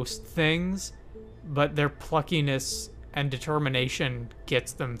at most things, but their pluckiness and determination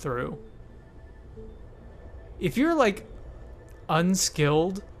gets them through. If you're like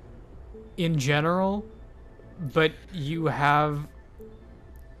unskilled in general, but you have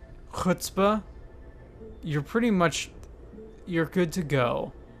chutzpah, you're good to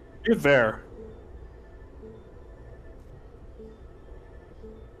go. You're there.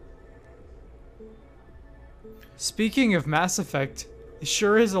 Speaking of Mass Effect, it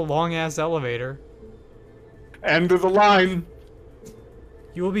sure is a long-ass elevator. End of the line.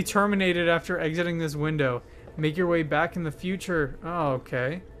 You will be terminated after exiting this window. Make your way back in the future. Oh,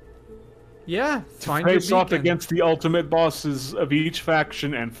 okay. Yeah, find your Face off beacon. against the ultimate bosses of each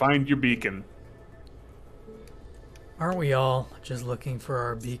faction and find your beacon. Aren't we all just looking for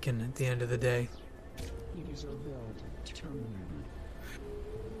our beacon at the end of the day? User build terminated.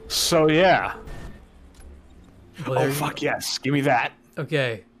 So yeah. Well, there Oh you fuck go. yes, give me that.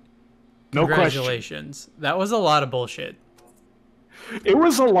 Okay. No question. Congratulations. That was a lot of bullshit. It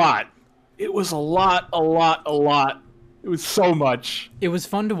was a lot. It was a lot. It was so much. It was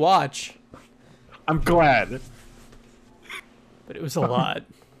fun to watch, I'm glad. but it was a lot.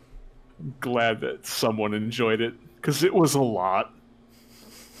 I'm glad that someone enjoyed it, because it was a lot.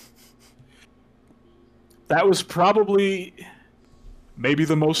 That was probably maybe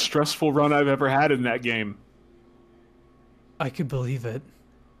the most stressful run I've ever had in that game. I could believe it.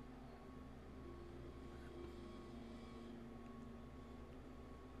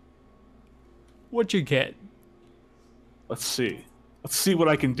 What'd you get? Let's see. Let's see what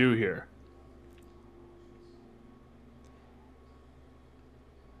I can do here.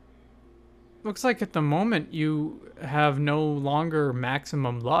 Looks like at the moment you have no longer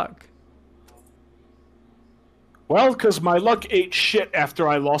maximum luck. Well, because my luck ate shit after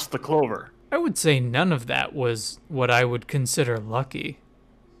I lost the clover. I would say none of that was what I would consider lucky.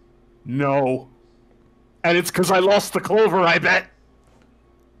 No. And it's because I lost the clover, I bet.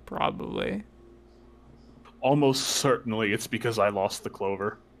 Probably. Almost certainly it's because I lost the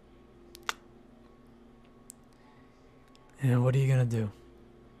clover. And what are you gonna do?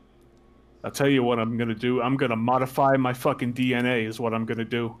 I'll tell you what I'm gonna do. I'm gonna modify my fucking DNA is what I'm gonna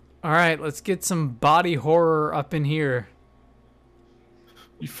do. Alright, let's get some body horror up in here.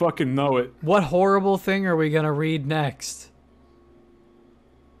 You fucking know it. What horrible thing are we gonna read next?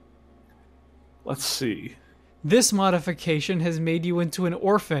 Let's see. This modification has made you into an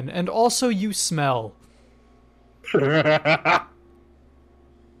orphan, and also you smell.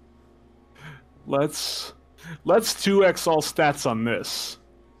 Let's 2x all stats on this.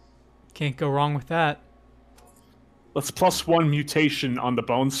 Can't go wrong with that. Let's +1 mutation on the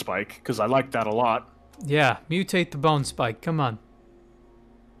bone spike, because I like that a lot. Yeah, mutate the bone spike, come on.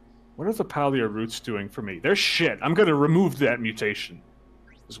 What are the paleo roots doing for me? They're shit. I'm gonna remove that mutation.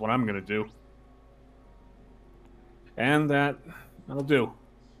 Is what I'm gonna do. And that'll do.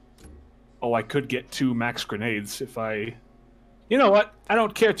 Oh, I could get 2 max grenades if I... You know what? I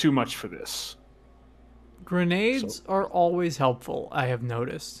don't care too much for this. Grenades are always helpful, I have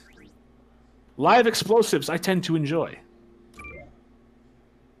noticed. Live explosives I tend to enjoy.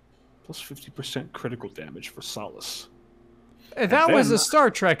 Plus 50% critical damage for Solace. That was then- a Star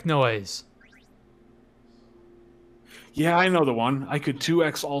Trek noise. Yeah, I know the one. I could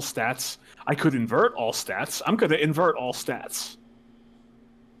 2x all stats. I could invert all stats. I'm gonna invert all stats.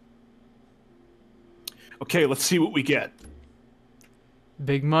 Okay, let's see what we get.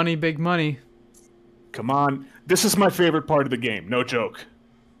 Big money, big money. Come on. This is my favorite part of the game, no joke.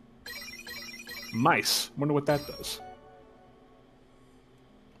 Mice. Wonder what that does.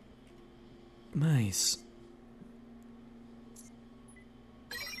 Nice.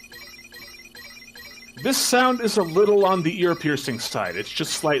 This sound is a little on the ear-piercing side. It's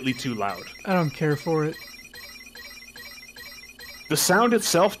just slightly too loud. I don't care for it. The sound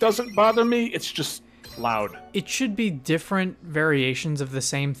itself doesn't bother me, it's just loud. It should be different variations of the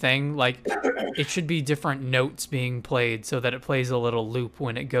same thing. Like, it should be different notes being played so that it plays a little loop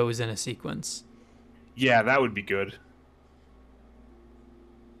when it goes in a sequence. Yeah, that would be good.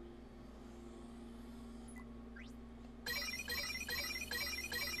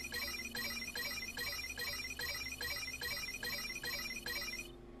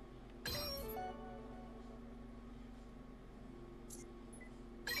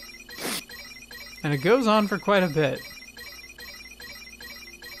 And it goes on for quite a bit.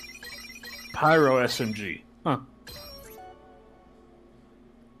 Pyro SMG. Huh.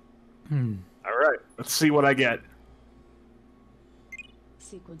 Alright, let's see what I get.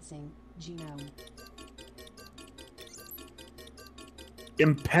 Sequencing genome.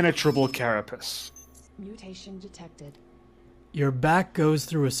 Impenetrable carapace. Mutation detected. Your back goes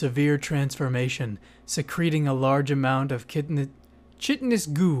through a severe transformation, secreting a large amount of chitinous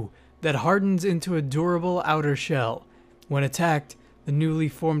goo that hardens into a durable outer shell. When attacked, the newly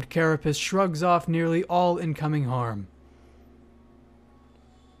formed carapace shrugs off nearly all incoming harm.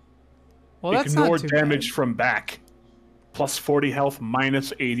 Well, that's Ignore not too damage bad. from back. Plus 40 health,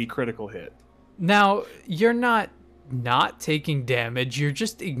 minus 80 critical hit. Now, you're not taking damage, you're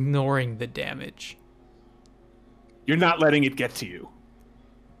just ignoring the damage. You're not letting it get to you.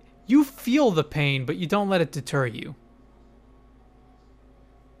 You feel the pain, but you don't let it deter you.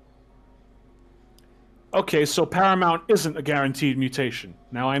 Okay, so Paramount isn't a guaranteed mutation.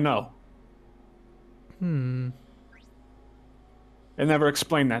 Now I know. I never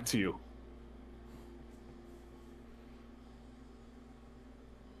explained that to you.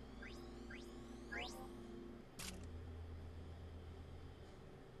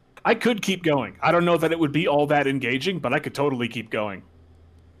 I could keep going. I don't know that it would be all that engaging, but I could totally keep going.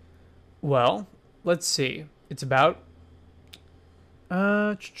 Well, let's see. It's about...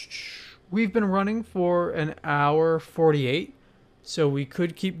 We've been running for an hour 48, so we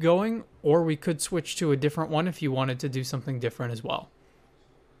could keep going, or we could switch to a different one if you wanted to do something different as well.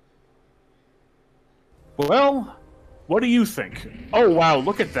 Well, what do you think? Oh, wow,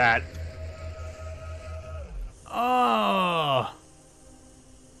 look at that. Oh!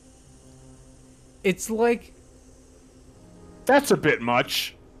 It's like... That's a bit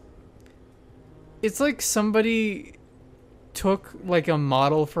much. It's like somebody took like a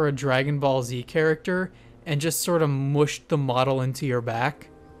model for a Dragon Ball Z character and just sort of mushed the model into your back.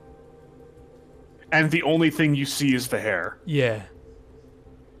 And the only thing you see is the hair. Yeah.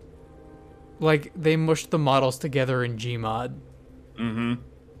 Like, they mushed the models together in Gmod. Mm-hmm.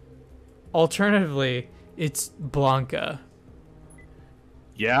 Alternatively, it's Blanca.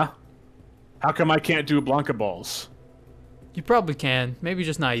 Yeah? How come I can't do Blanca balls? You probably can. Maybe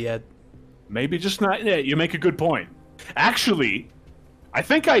just not yet. Maybe just not yet. You make a good point. Actually, I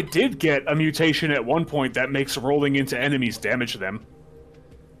think I did get a mutation at one point that makes rolling into enemies damage them.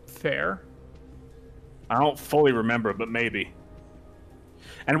 Fair. I don't fully remember, but maybe.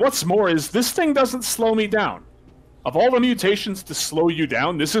 And what's more is, this thing doesn't slow me down. Of all the mutations to slow you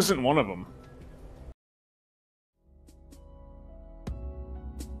down, this isn't one of them.